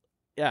enough.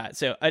 Yeah,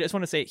 so I just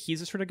want to say he's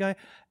the sort of guy.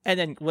 And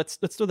then let's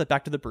throw that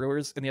back to the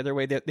Brewers. And the other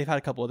way, they've had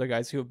a couple other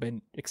guys who have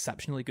been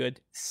exceptionally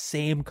good.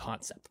 Same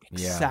concept.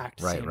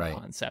 Same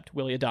concept.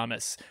 Willy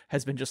Adames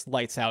has been just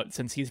lights out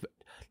since he's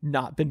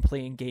not been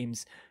playing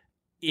games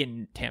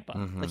in Tampa.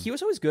 Mm-hmm. Like, he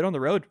was always good on the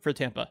road for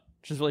Tampa,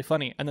 which is really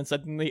funny. And then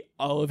suddenly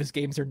all of his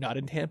games are not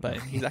in Tampa,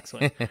 and he's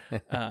excellent.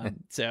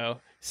 So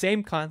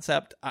same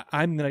concept.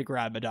 I'm going to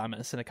grab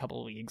Adames in a couple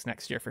of leagues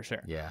next year for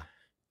sure. Yeah.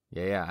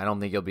 I don't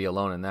think you'll be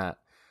alone in that.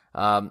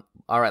 All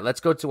right,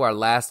 let's go to our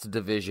last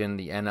division,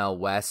 the NL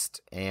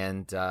West,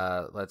 and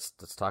let's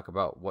talk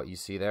about what you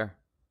see there.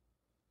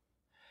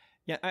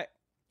 Yeah,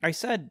 I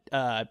said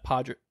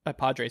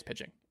Padres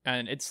pitching,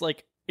 and it's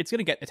like, it's going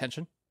to get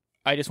attention.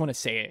 I just want to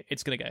say it.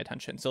 It's going to get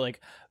attention. So,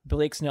 like,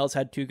 Blake Snell's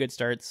had 2 good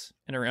starts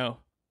in a row.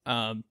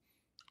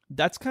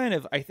 That's kind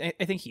of, I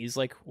think he's,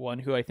 like, one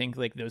who I think,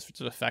 like, those sorts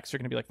of effects are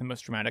going to be, like, the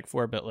most dramatic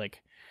for. But,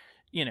 like,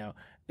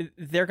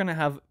 they're going to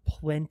have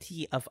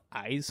plenty of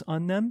eyes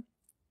on them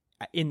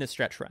in the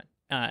stretch run.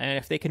 And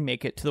if they can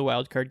make it to the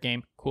wild card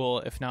game,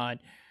 cool. If not,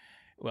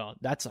 well,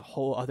 that's a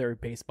whole other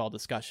baseball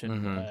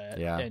discussion.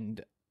 Mm-hmm. Yeah.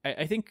 And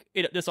I think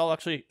this all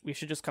actually, we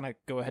should just kind of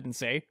go ahead and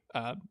say,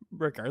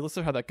 regardless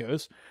of how that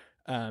goes,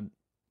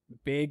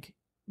 big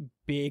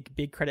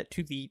credit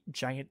to the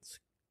Giants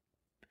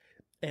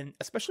and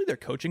especially their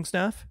coaching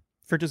staff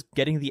for just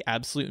getting the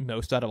absolute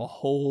most out of a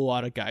whole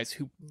lot of guys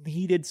who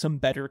needed some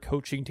better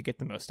coaching to get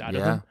the most out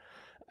of them.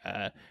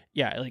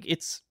 Like,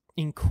 it's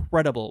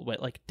incredible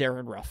what, like,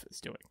 Darren Ruff is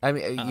doing. I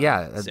mean,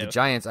 the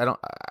Giants,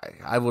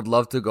 I would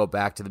love to go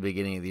back to the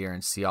beginning of the year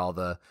and see all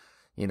the,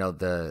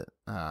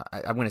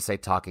 I'm going to say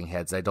talking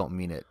heads. I don't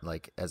mean it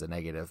like as a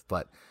negative,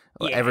 but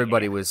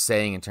everybody was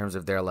saying in terms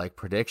of their, like,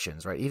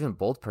 predictions, right? Even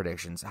bold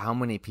predictions, how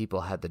many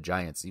people had the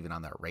Giants even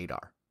on their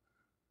radar?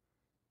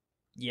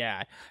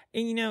 Yeah.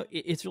 And,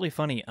 it's really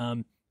funny.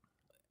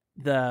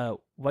 The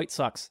White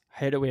Sox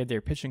hired away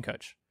their pitching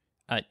coach.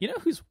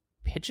 Whose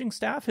pitching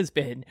staff has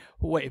been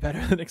way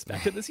better than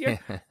expected this year?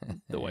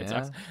 The White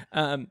Sox.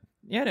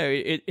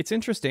 It's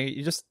interesting.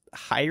 You just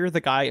hire the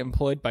guy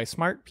employed by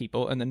smart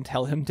people and then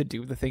tell him to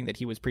do the thing that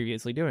he was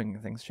previously doing.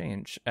 Things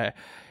change.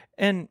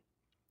 And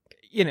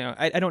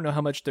I don't know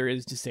how much there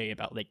is to say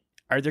about, like,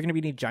 are there going to be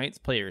any Giants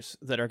players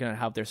that are going to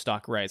have their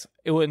stock rise?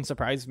 It wouldn't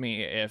surprise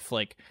me if,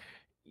 like,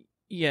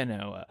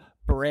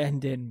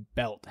 Brandon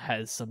Belt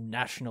has some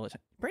national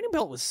attention. Brandon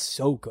Belt was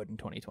so good in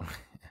 2020.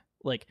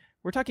 Like,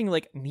 we're talking,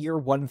 like, near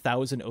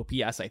 1,000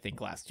 OPS, I think,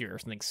 last year or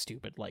something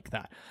stupid like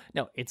that.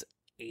 Now, it's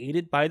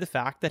aided by the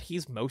fact that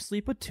he's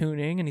mostly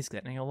platooning and he's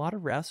getting a lot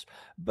of rest.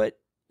 But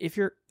if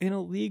you're in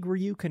a league where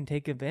you can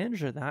take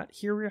advantage of that,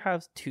 here we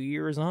have 2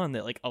 years on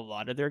that, like, a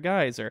lot of their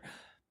guys are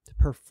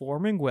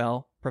performing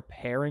well,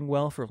 preparing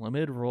well for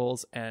limited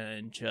roles,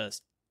 and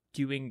just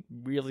doing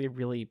really,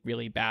 really,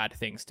 really bad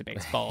things to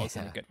baseballs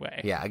in a good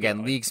way. Yeah,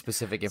 again, league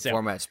specific and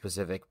format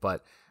specific,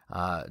 but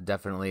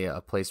definitely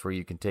a place where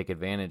you can take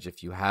advantage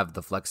if you have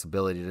the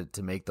flexibility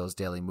to make those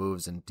daily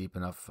moves and deep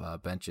enough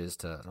benches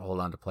to hold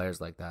on to players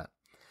like that.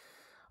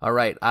 All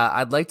right,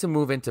 I'd like to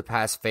move into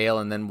pass fail,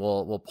 and then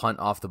we'll punt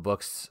off the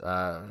books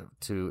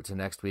to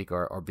next week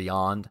or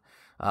beyond.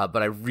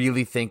 But I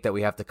really think that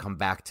we have to come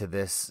back to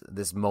this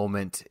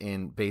moment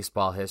in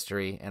baseball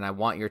history, and I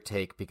want your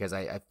take because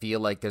I feel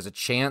like there's a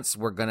chance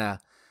we're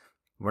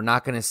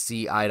not gonna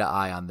see eye to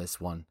eye on this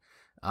one,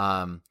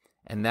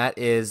 and that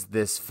is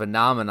this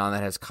phenomenon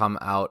that has come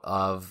out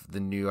of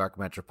the New York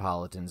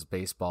Metropolitans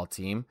baseball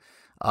team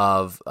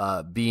of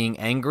being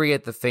angry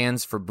at the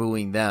fans for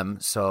booing them,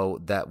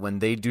 so that when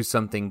they do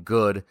something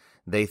good,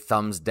 they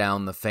thumbs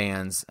down the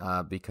fans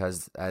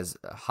because, as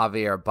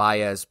Javier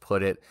Baez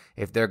put it,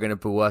 if they're going to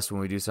boo us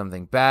when we do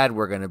something bad,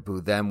 we're going to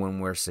boo them when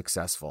we're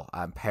successful.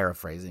 I'm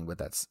paraphrasing, but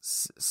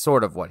that's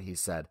sort of what he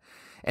said.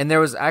 And there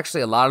was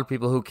actually a lot of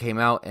people who came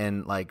out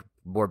and, like,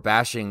 were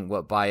bashing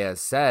what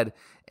Baez said,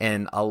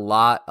 and a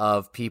lot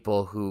of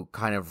people who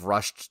kind of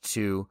rushed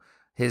to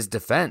his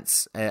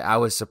defense. I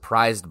was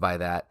surprised by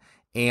that.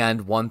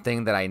 And one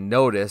thing that I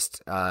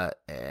noticed, not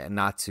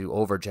to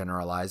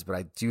overgeneralize, but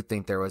I do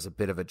think there was a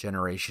bit of a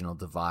generational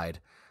divide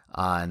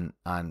on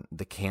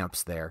the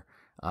camps there.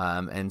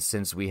 And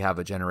since we have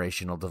a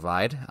generational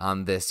divide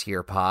on this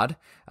here pod,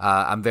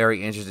 I'm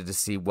very interested to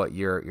see what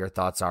your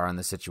thoughts are on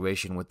the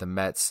situation with the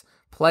Mets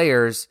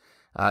players.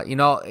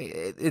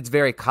 It's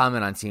very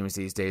common on teams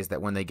these days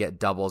that when they get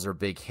doubles or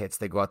big hits,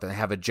 they go out there and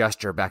have a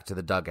gesture back to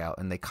the dugout,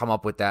 and they come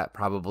up with that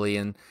probably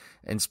in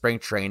spring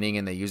training,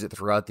 and they use it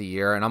throughout the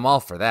year, and I'm all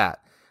for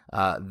that.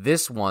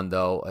 This one,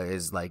 though,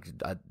 is like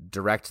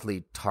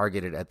directly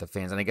targeted at the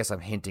fans, and I guess I'm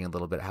hinting a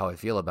little bit how I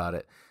feel about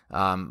it.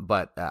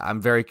 But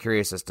I'm very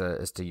curious as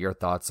to your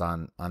thoughts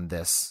on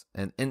this,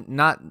 and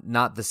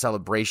not the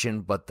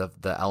celebration, but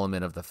the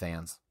element of the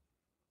fans.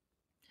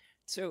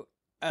 So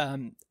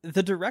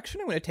the direction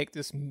I'm going to take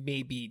this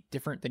may be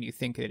different than you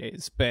think it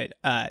is, but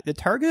the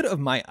target of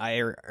my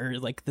ire are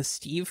like the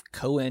Steve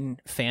Cohen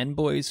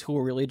fanboys who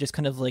are really just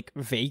kind of like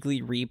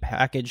vaguely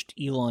repackaged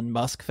Elon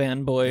Musk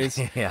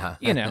fanboys. Yeah.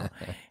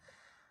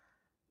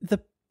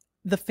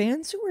 The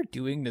fans who are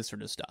doing this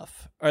sort of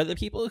stuff are the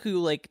people who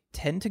like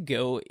tend to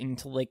go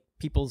into like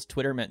people's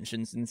Twitter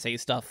mentions and say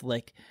stuff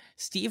like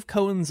Steve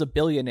Cohen's a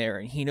billionaire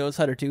and he knows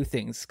how to do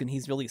things and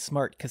he's really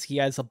smart because he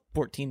has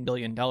 $14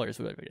 billion,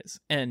 whatever it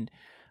is. And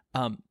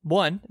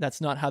one,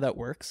 that's not how that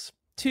works.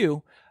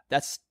 Two,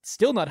 that's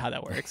still not how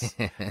that works.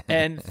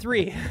 And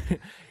three,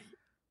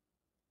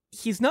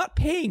 he's not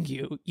paying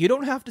you. You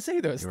don't have to say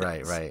those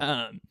things.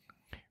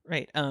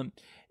 Right.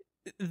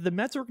 The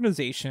Mets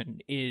organization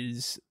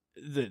is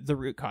the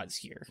root cause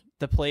here.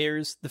 The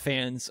players, the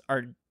fans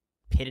are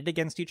pitted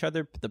against each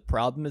other. But the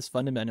problem is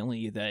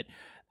fundamentally that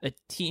a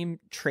team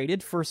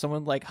traded for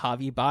someone like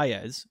Javi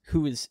Baez,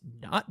 who has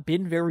not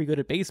been very good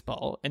at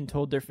baseball, and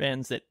told their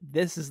fans that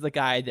this is the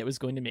guy that was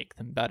going to make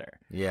them better.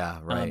 Yeah,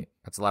 right.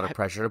 That's a lot of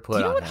pressure to put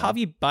on him. Do you know what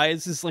Javi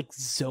Baez's like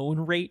zone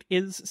rate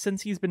is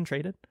since he's been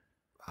traded?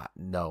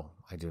 No,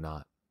 I do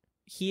not.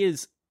 He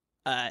is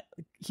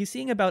he's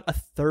seeing about a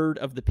third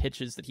of the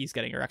pitches that he's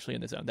getting are actually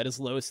in the zone. That is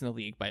lowest in the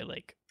league by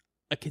like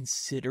a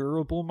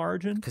considerable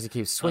margin. Because he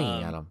keeps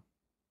swinging at him.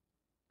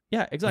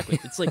 Yeah, exactly.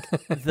 It's like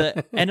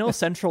the NL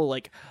Central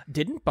like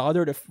didn't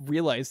bother to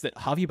realize that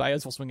Javi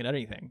Baez will swing at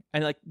anything,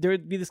 and like there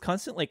would be this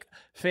constant like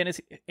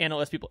fantasy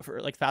analyst people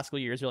for like past couple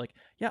years are like,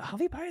 yeah,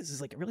 Javi Baez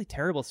is like a really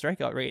terrible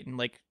strikeout rate and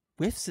like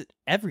whiffs at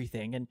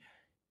everything, and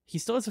he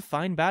still has a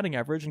fine batting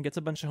average and gets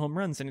a bunch of home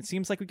runs, and it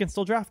seems like we can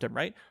still draft him,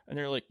 right? And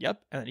they're like,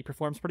 yep, and then he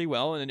performs pretty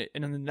well, and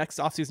in the next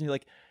offseason you're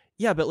like,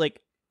 yeah, but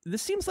like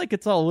this seems like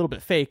it's all a little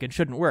bit fake and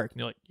shouldn't work, and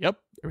you're like, yep,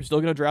 we're still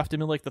gonna draft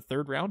him in like the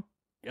third round.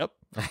 Yep.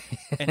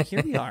 And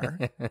here we are.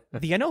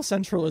 The NL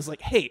Central is like,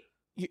 hey,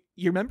 you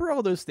remember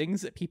all those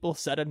things that people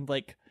said in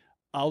like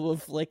all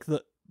of like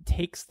the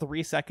takes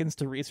 3 seconds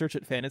to research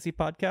at fantasy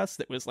podcasts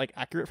that was like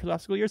accurate for the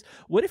last couple years?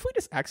 What if we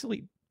just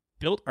actually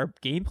built our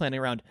game plan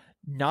around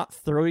not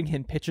throwing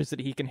him pitches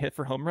that he can hit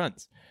for home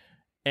runs?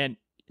 And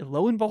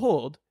lo and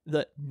behold,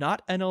 the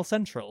not NL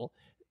Central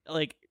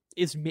like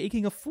is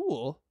making a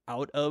fool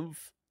out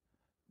of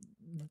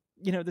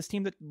this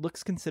team that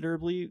looks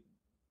considerably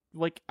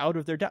like out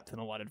of their depth in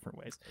a lot of different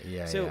ways.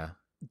 So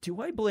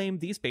do I blame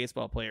these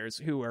baseball players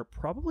who are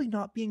probably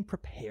not being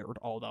prepared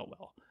all that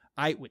well?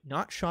 I would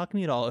not shock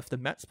me at all if the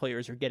Mets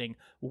players are getting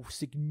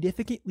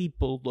significantly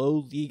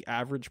below league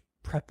average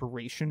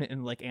preparation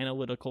and like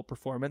analytical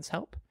performance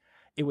help.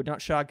 It would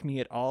not shock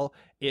me at all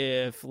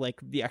if like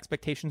the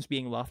expectations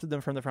being lofted them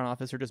from the front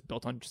office are just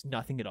built on just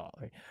nothing at all.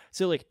 Right?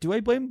 So like, do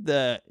I blame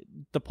the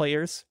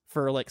players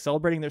for like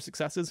celebrating their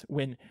successes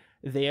when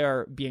they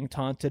are being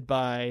taunted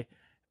by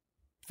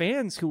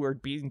fans who are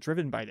being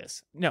driven by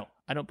this? No,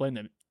 I don't blame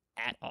them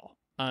at all.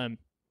 And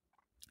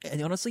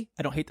honestly,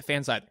 I don't hate the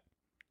fans either.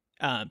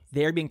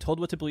 They're being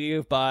told what to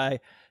believe by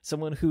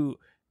someone who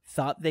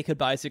thought they could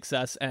buy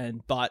success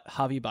and bought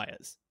Javi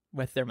Baez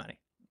with their money.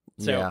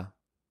 So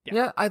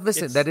I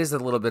listen. That is a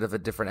little bit of a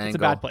different angle. It's a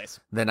bad place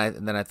than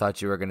I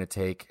thought you were going to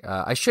take.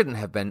 I shouldn't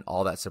have been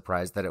all that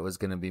surprised that it was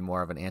going to be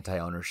more of an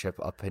anti-ownership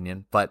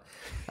opinion. But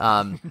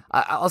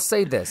I'll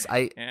say this: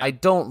 I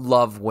don't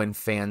love when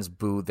fans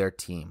boo their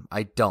team.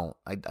 I don't.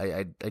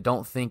 I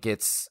don't think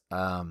it's.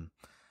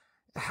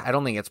 I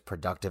don't think it's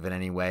productive in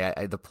any way.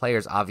 The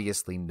players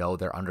obviously know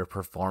they're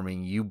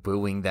underperforming. You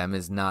booing them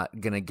is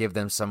not going to give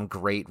them some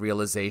great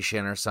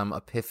realization or some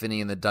epiphany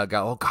in the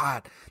dugout. Oh,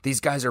 God, these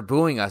guys are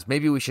booing us.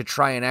 Maybe we should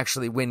try and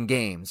actually win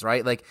games,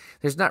 right? Like,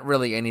 there's not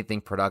really anything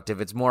productive.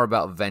 It's more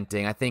about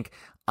venting.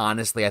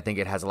 Honestly, I think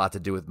it has a lot to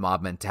do with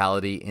mob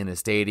mentality in a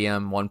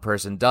stadium. One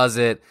person does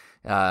it.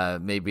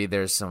 Maybe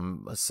there's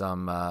some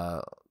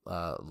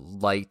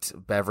light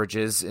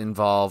beverages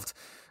involved.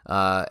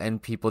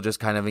 And people just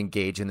kind of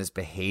engage in this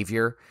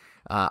behavior.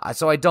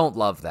 So I don't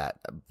love that.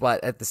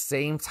 But at the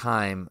same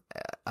time,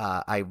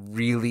 I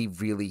really,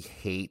 really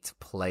hate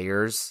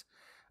players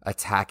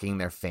attacking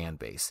their fan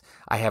base.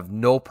 I have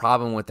no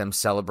problem with them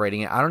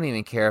celebrating it. I don't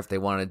even care if they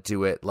want to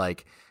do it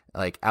like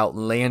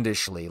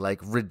outlandishly,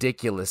 like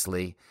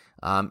ridiculously.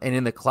 And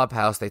in the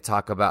clubhouse, they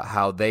talk about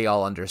how they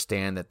all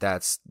understand that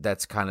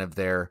that's kind of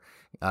their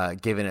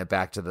giving it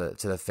back to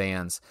the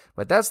fans.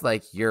 But that's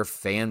like your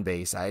fan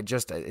base.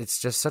 It's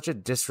just such a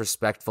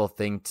disrespectful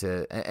thing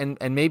to,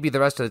 and maybe the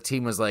rest of the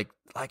team was like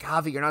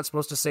Javi, you're not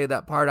supposed to say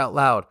that part out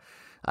loud.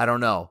 I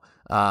don't know.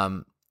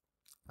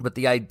 But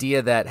the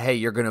idea that, hey,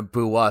 you're going to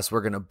boo us,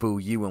 we're going to boo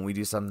you when we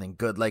do something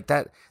good, like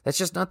that's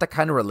just not the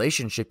kind of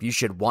relationship you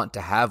should want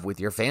to have with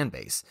your fan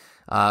base,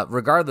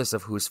 regardless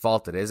of whose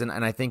fault it is. And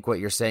I think what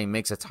you're saying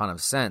makes a ton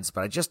of sense,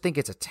 but I just think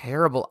it's a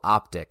terrible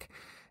optic.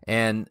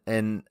 And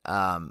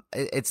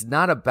it's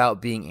not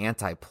about being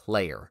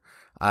anti-player.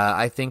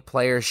 I think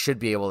players should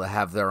be able to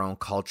have their own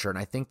culture, and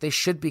I think they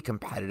should be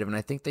competitive, and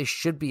I think they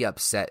should be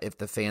upset if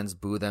the fans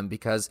boo them,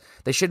 because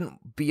they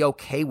shouldn't be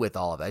okay with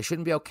all of that. They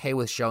shouldn't be okay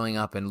with showing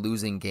up and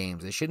losing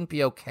games. They shouldn't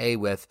be okay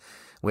with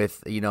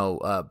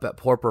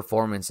poor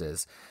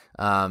performances.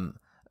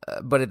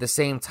 But at the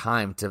same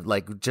time, to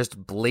like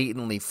just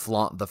blatantly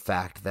flaunt the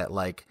fact that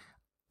like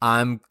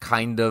I'm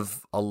kind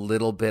of a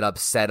little bit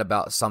upset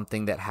about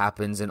something that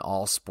happens in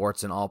all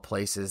sports and all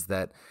places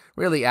that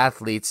really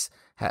athletes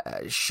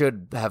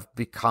should have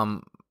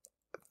become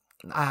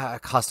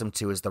accustomed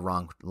to, is the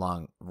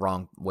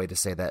wrong way to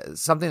say that.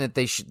 Something that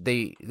they should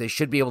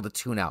be able to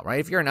tune out, right?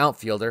 If you're an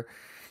outfielder,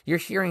 you're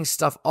hearing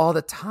stuff all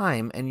the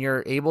time, and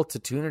you're able to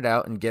tune it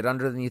out and get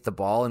underneath the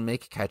ball and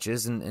make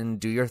catches and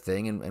do your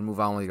thing and move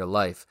on with your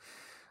life.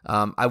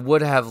 I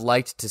would have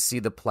liked to see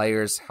the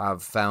players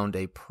have found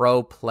a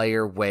pro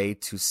player way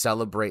to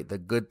celebrate the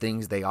good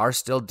things they are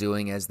still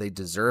doing as they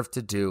deserve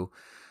to do,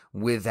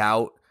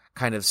 without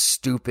kind of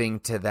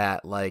stooping to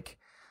that like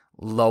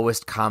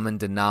lowest common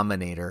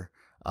denominator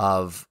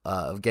of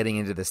getting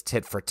into this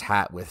tit for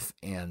tat with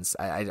fans.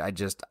 I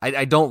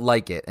don't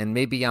like it, and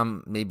maybe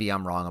I'm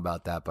wrong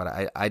about that,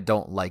 but I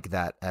don't like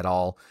that at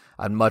all.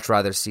 I'd much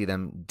rather see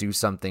them do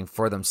something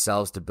for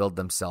themselves to build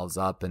themselves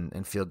up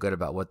and feel good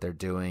about what they're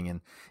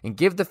doing, and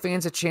give the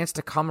fans a chance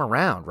to come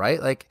around,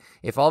 right? Like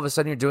if all of a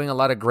sudden you're doing a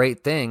lot of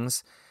great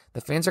things,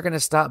 the fans are going to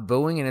stop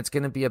booing, and it's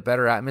going to be a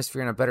better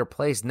atmosphere and a better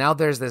place. Now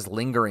there's this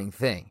lingering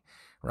thing,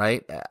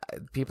 right?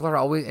 People are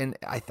always, and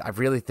I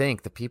really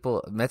think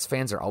Mets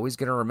fans are always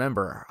going to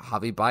remember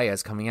Javi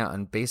Baez coming out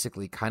and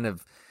basically kind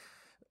of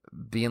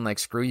being like,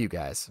 screw you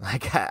guys.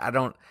 Like, I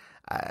don't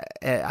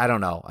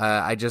know.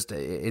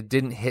 It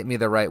didn't hit me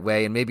the right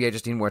way, and maybe I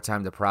just need more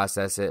time to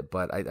process it,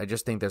 but I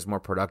just think there's more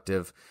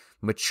productive,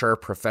 mature,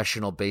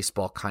 professional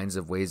baseball kinds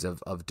of ways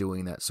of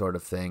doing that sort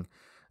of thing.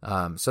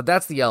 So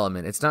that's the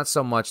element. It's not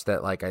so much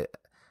that like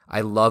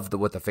I love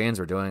what the fans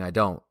were doing. I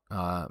don't.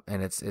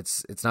 And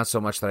it's not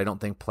so much that I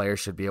don't think players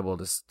should be able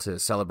to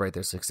celebrate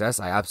their success.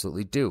 I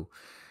absolutely do.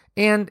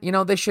 And,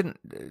 they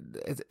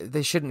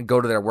shouldn't go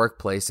to their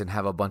workplace and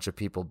have a bunch of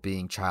people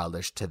being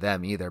childish to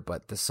them either.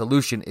 But the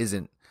solution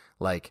isn't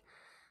like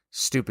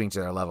stooping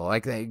to their level.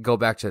 Like they go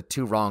back to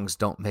two wrongs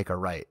don't make a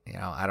right.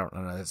 I don't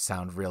know. That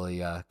sounds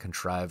really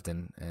contrived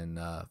and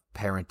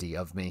parenty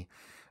of me.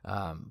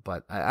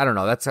 But I don't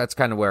know. That's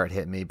kind of where it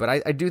hit me. But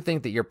I do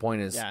think that your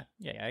point is I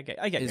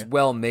get is you.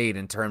 well made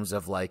in terms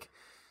of like,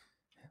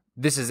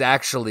 this is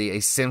actually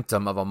a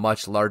symptom of a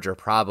much larger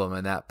problem,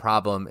 and that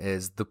problem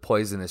is the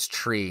poisonous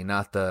tree,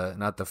 not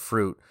the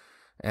fruit,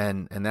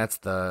 and that's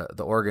the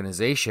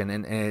organization.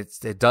 And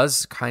it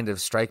does kind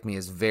of strike me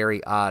as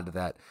very odd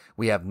that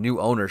we have new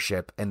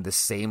ownership and the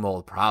same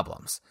old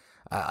problems.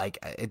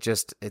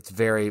 It's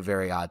very,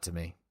 very odd to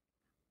me.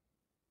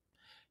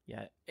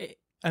 Yeah.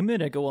 I'm going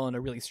to go on a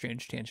really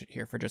strange tangent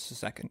here for just a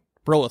second.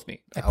 Roll with me.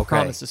 I Okay.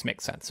 promise this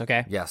makes sense,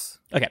 okay? Yes.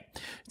 Okay.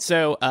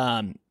 So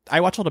I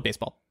watch a lot of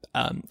baseball.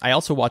 I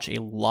also watch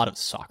a lot of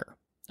soccer.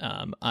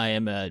 I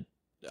am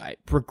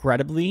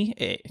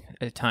regrettably,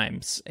 at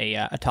times,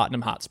 a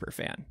Tottenham Hotspur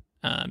fan.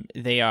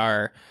 They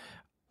are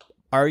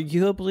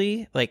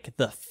arguably like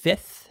the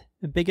fifth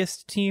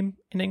biggest team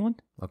in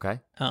England. Okay.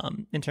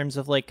 In terms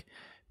of like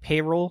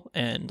payroll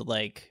and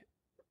like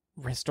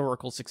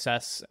historical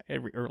success,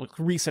 or like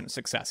recent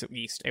success, at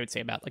least I would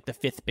say about like the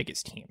fifth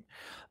biggest team.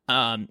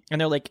 And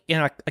they're like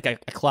in a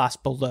class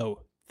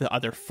below the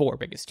other four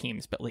biggest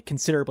teams, but like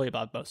considerably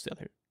above most of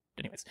the other.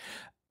 Anyways,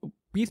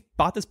 we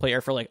bought this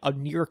player for like a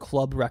near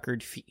club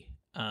record fee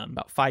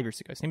about 5 years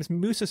ago. His name is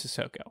Musa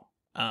Sissoko.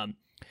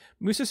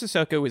 Musa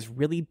Sissoko is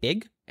really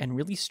big and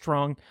really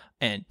strong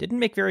and didn't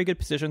make very good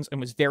decisions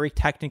and was very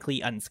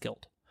technically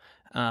unskilled.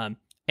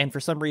 And for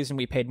some reason,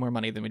 we paid more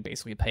money than we'd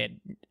basically paid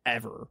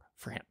ever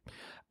for him.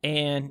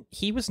 And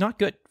he was not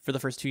good for the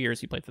first 2 years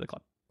he played for the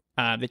club.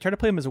 They tried to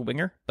play him as a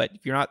winger, but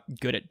if you're not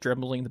good at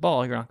dribbling the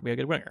ball, you're not going to be a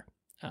good winger.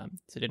 So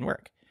it didn't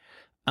work.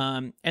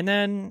 And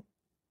then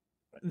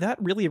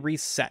that really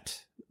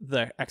reset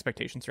the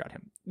expectations around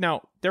him.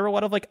 Now, there were a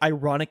lot of like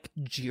ironic,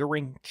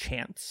 jeering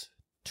chants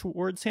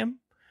towards him.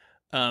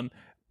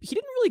 He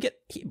didn't really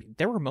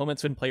there were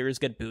moments when players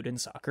get booed in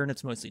soccer, and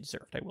it's mostly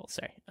deserved, I will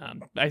say.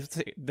 I would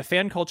say the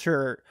fan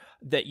culture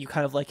that you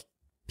kind of like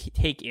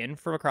take in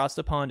from across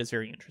the pond is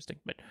very interesting.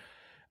 But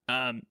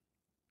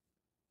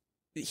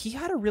he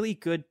had a really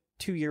good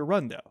 2-year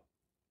run, though.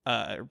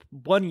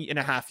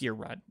 1.5 year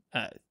run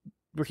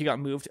where he got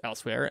moved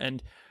elsewhere,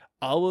 and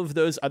all of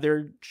those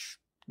other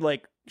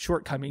like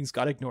shortcomings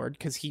got ignored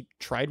because he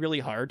tried really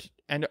hard,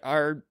 and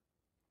our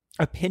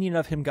opinion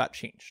of him got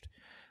changed.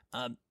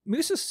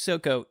 Moussa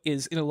Sissoko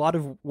is in a lot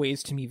of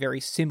ways to me very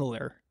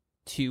similar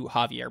to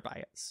Javier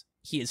Baez.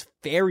 He is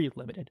very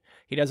limited.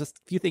 He does a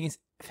few things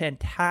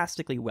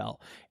fantastically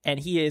well, and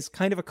he is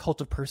kind of a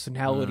cult of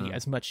personality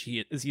as much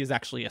as he is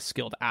actually a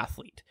skilled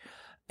athlete.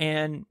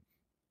 And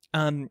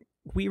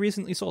we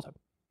recently sold him.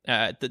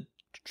 The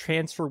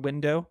transfer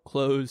window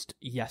closed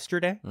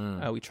yesterday.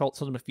 We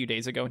sold him a few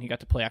days ago, and he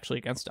got to play actually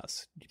against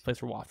us. He plays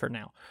for Watford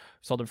now.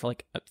 We sold him for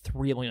like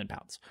 £3 million.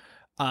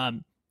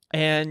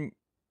 And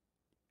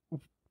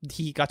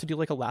he got to do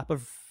like a lap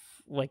of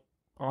like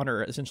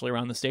honor essentially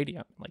around the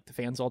stadium. Like the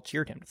fans all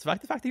cheered him.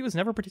 Despite the fact that he was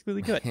never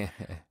particularly good.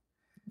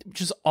 Which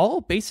is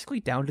all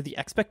basically down to the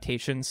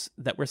expectations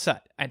that were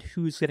set and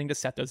who's getting to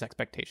set those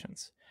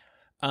expectations.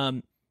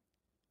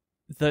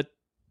 The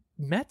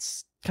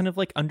Mets kind of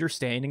like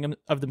understanding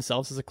of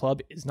themselves as a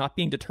club is not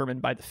being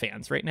determined by the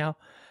fans right now.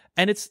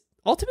 And it's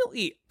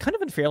ultimately kind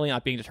of unfairly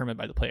not being determined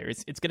by the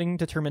players. It's getting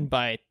determined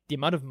by the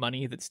amount of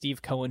money that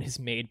Steve Cohen has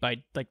made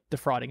by like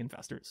defrauding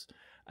investors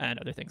and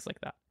other things like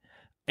that.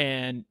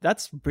 And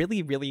that's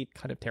really, really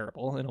kind of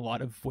terrible in a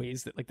lot of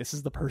ways, that like this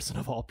is the person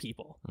of all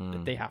people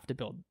that they have to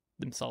build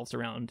themselves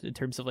around in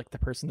terms of like the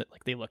person that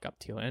like they look up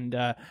to.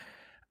 And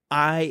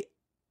I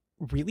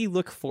really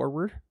look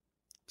forward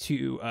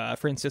to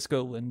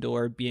Francisco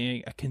Lindor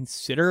being a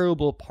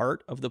considerable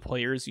part of the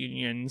players'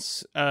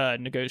 union's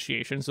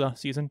negotiations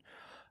last season.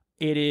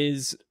 It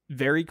is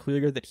very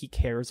clear that he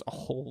cares a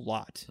whole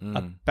lot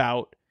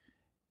about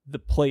the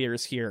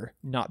players here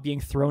not being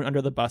thrown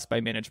under the bus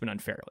by management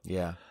unfairly.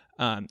 Yeah.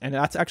 And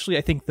that's actually,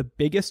 I think, the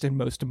biggest and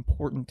most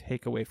important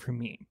takeaway for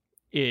me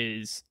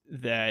is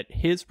that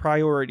his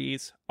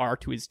priorities are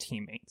to his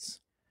teammates.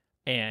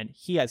 And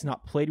he has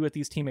not played with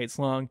these teammates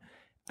long,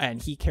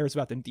 and he cares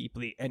about them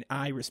deeply. And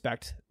I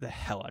respect the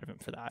hell out of him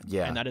for that.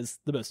 Yeah. And that is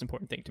the most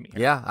important thing to me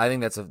here. Yeah, I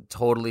think that's a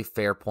totally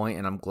fair point,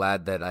 and I'm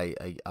glad that I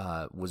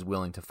was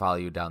willing to follow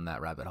you down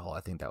that rabbit hole.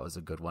 I think that was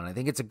a good one. I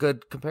think it's a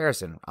good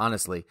comparison,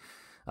 honestly.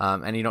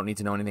 And you don't need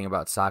to know anything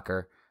about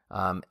soccer.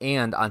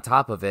 And on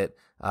top of it,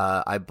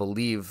 I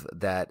believe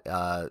that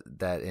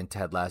in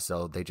Ted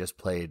Lasso, they just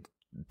played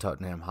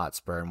Tottenham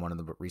Hotspur in one of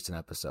the recent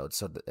episodes.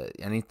 So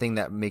anything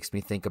that makes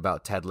me think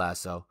about Ted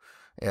Lasso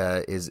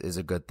is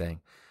a good thing.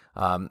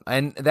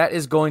 And that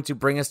is going to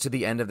bring us to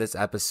the end of this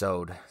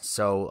episode.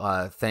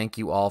 So thank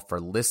you all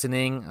for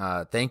listening.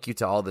 Thank you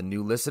to all the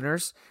new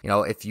listeners. You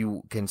know, if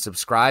you can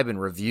subscribe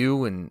and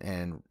review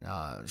and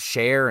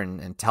share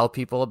and tell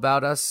people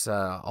about us,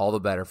 all the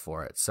better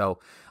for it. So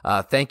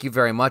thank you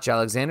very much,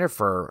 Alexander,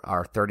 for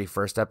our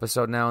 31st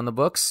episode now in the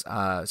books.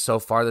 So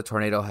far, the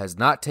tornado has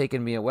not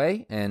taken me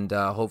away, and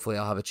hopefully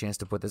I'll have a chance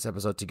to put this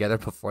episode together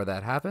before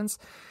that happens.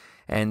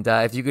 And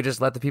if you could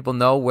just let the people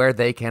know where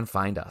they can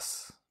find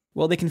us.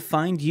 Well, they can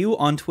find you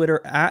on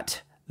Twitter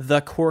at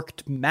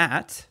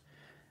 @thecorkedmatt.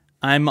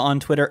 I'm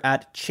on Twitter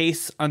at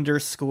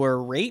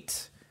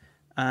 @chase_rate.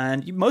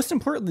 And most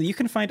importantly, you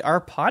can find our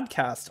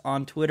podcast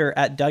on Twitter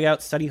at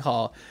Dugout Study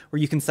Hall,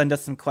 where you can send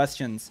us some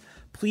questions.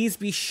 Please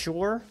be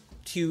sure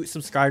to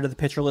subscribe to the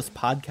Pitcher List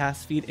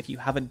podcast feed if you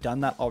haven't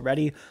done that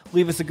already.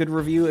 Leave us a good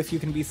review if you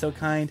can be so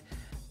kind.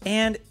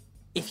 And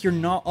if you're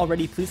not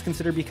already, please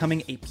consider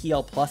becoming a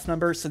PL Plus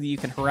member so that you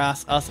can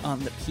harass us on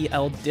the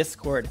PL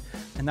Discord.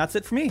 And that's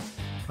it for me.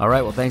 All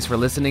right, well, thanks for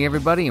listening,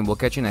 everybody, and we'll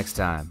catch you next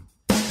time.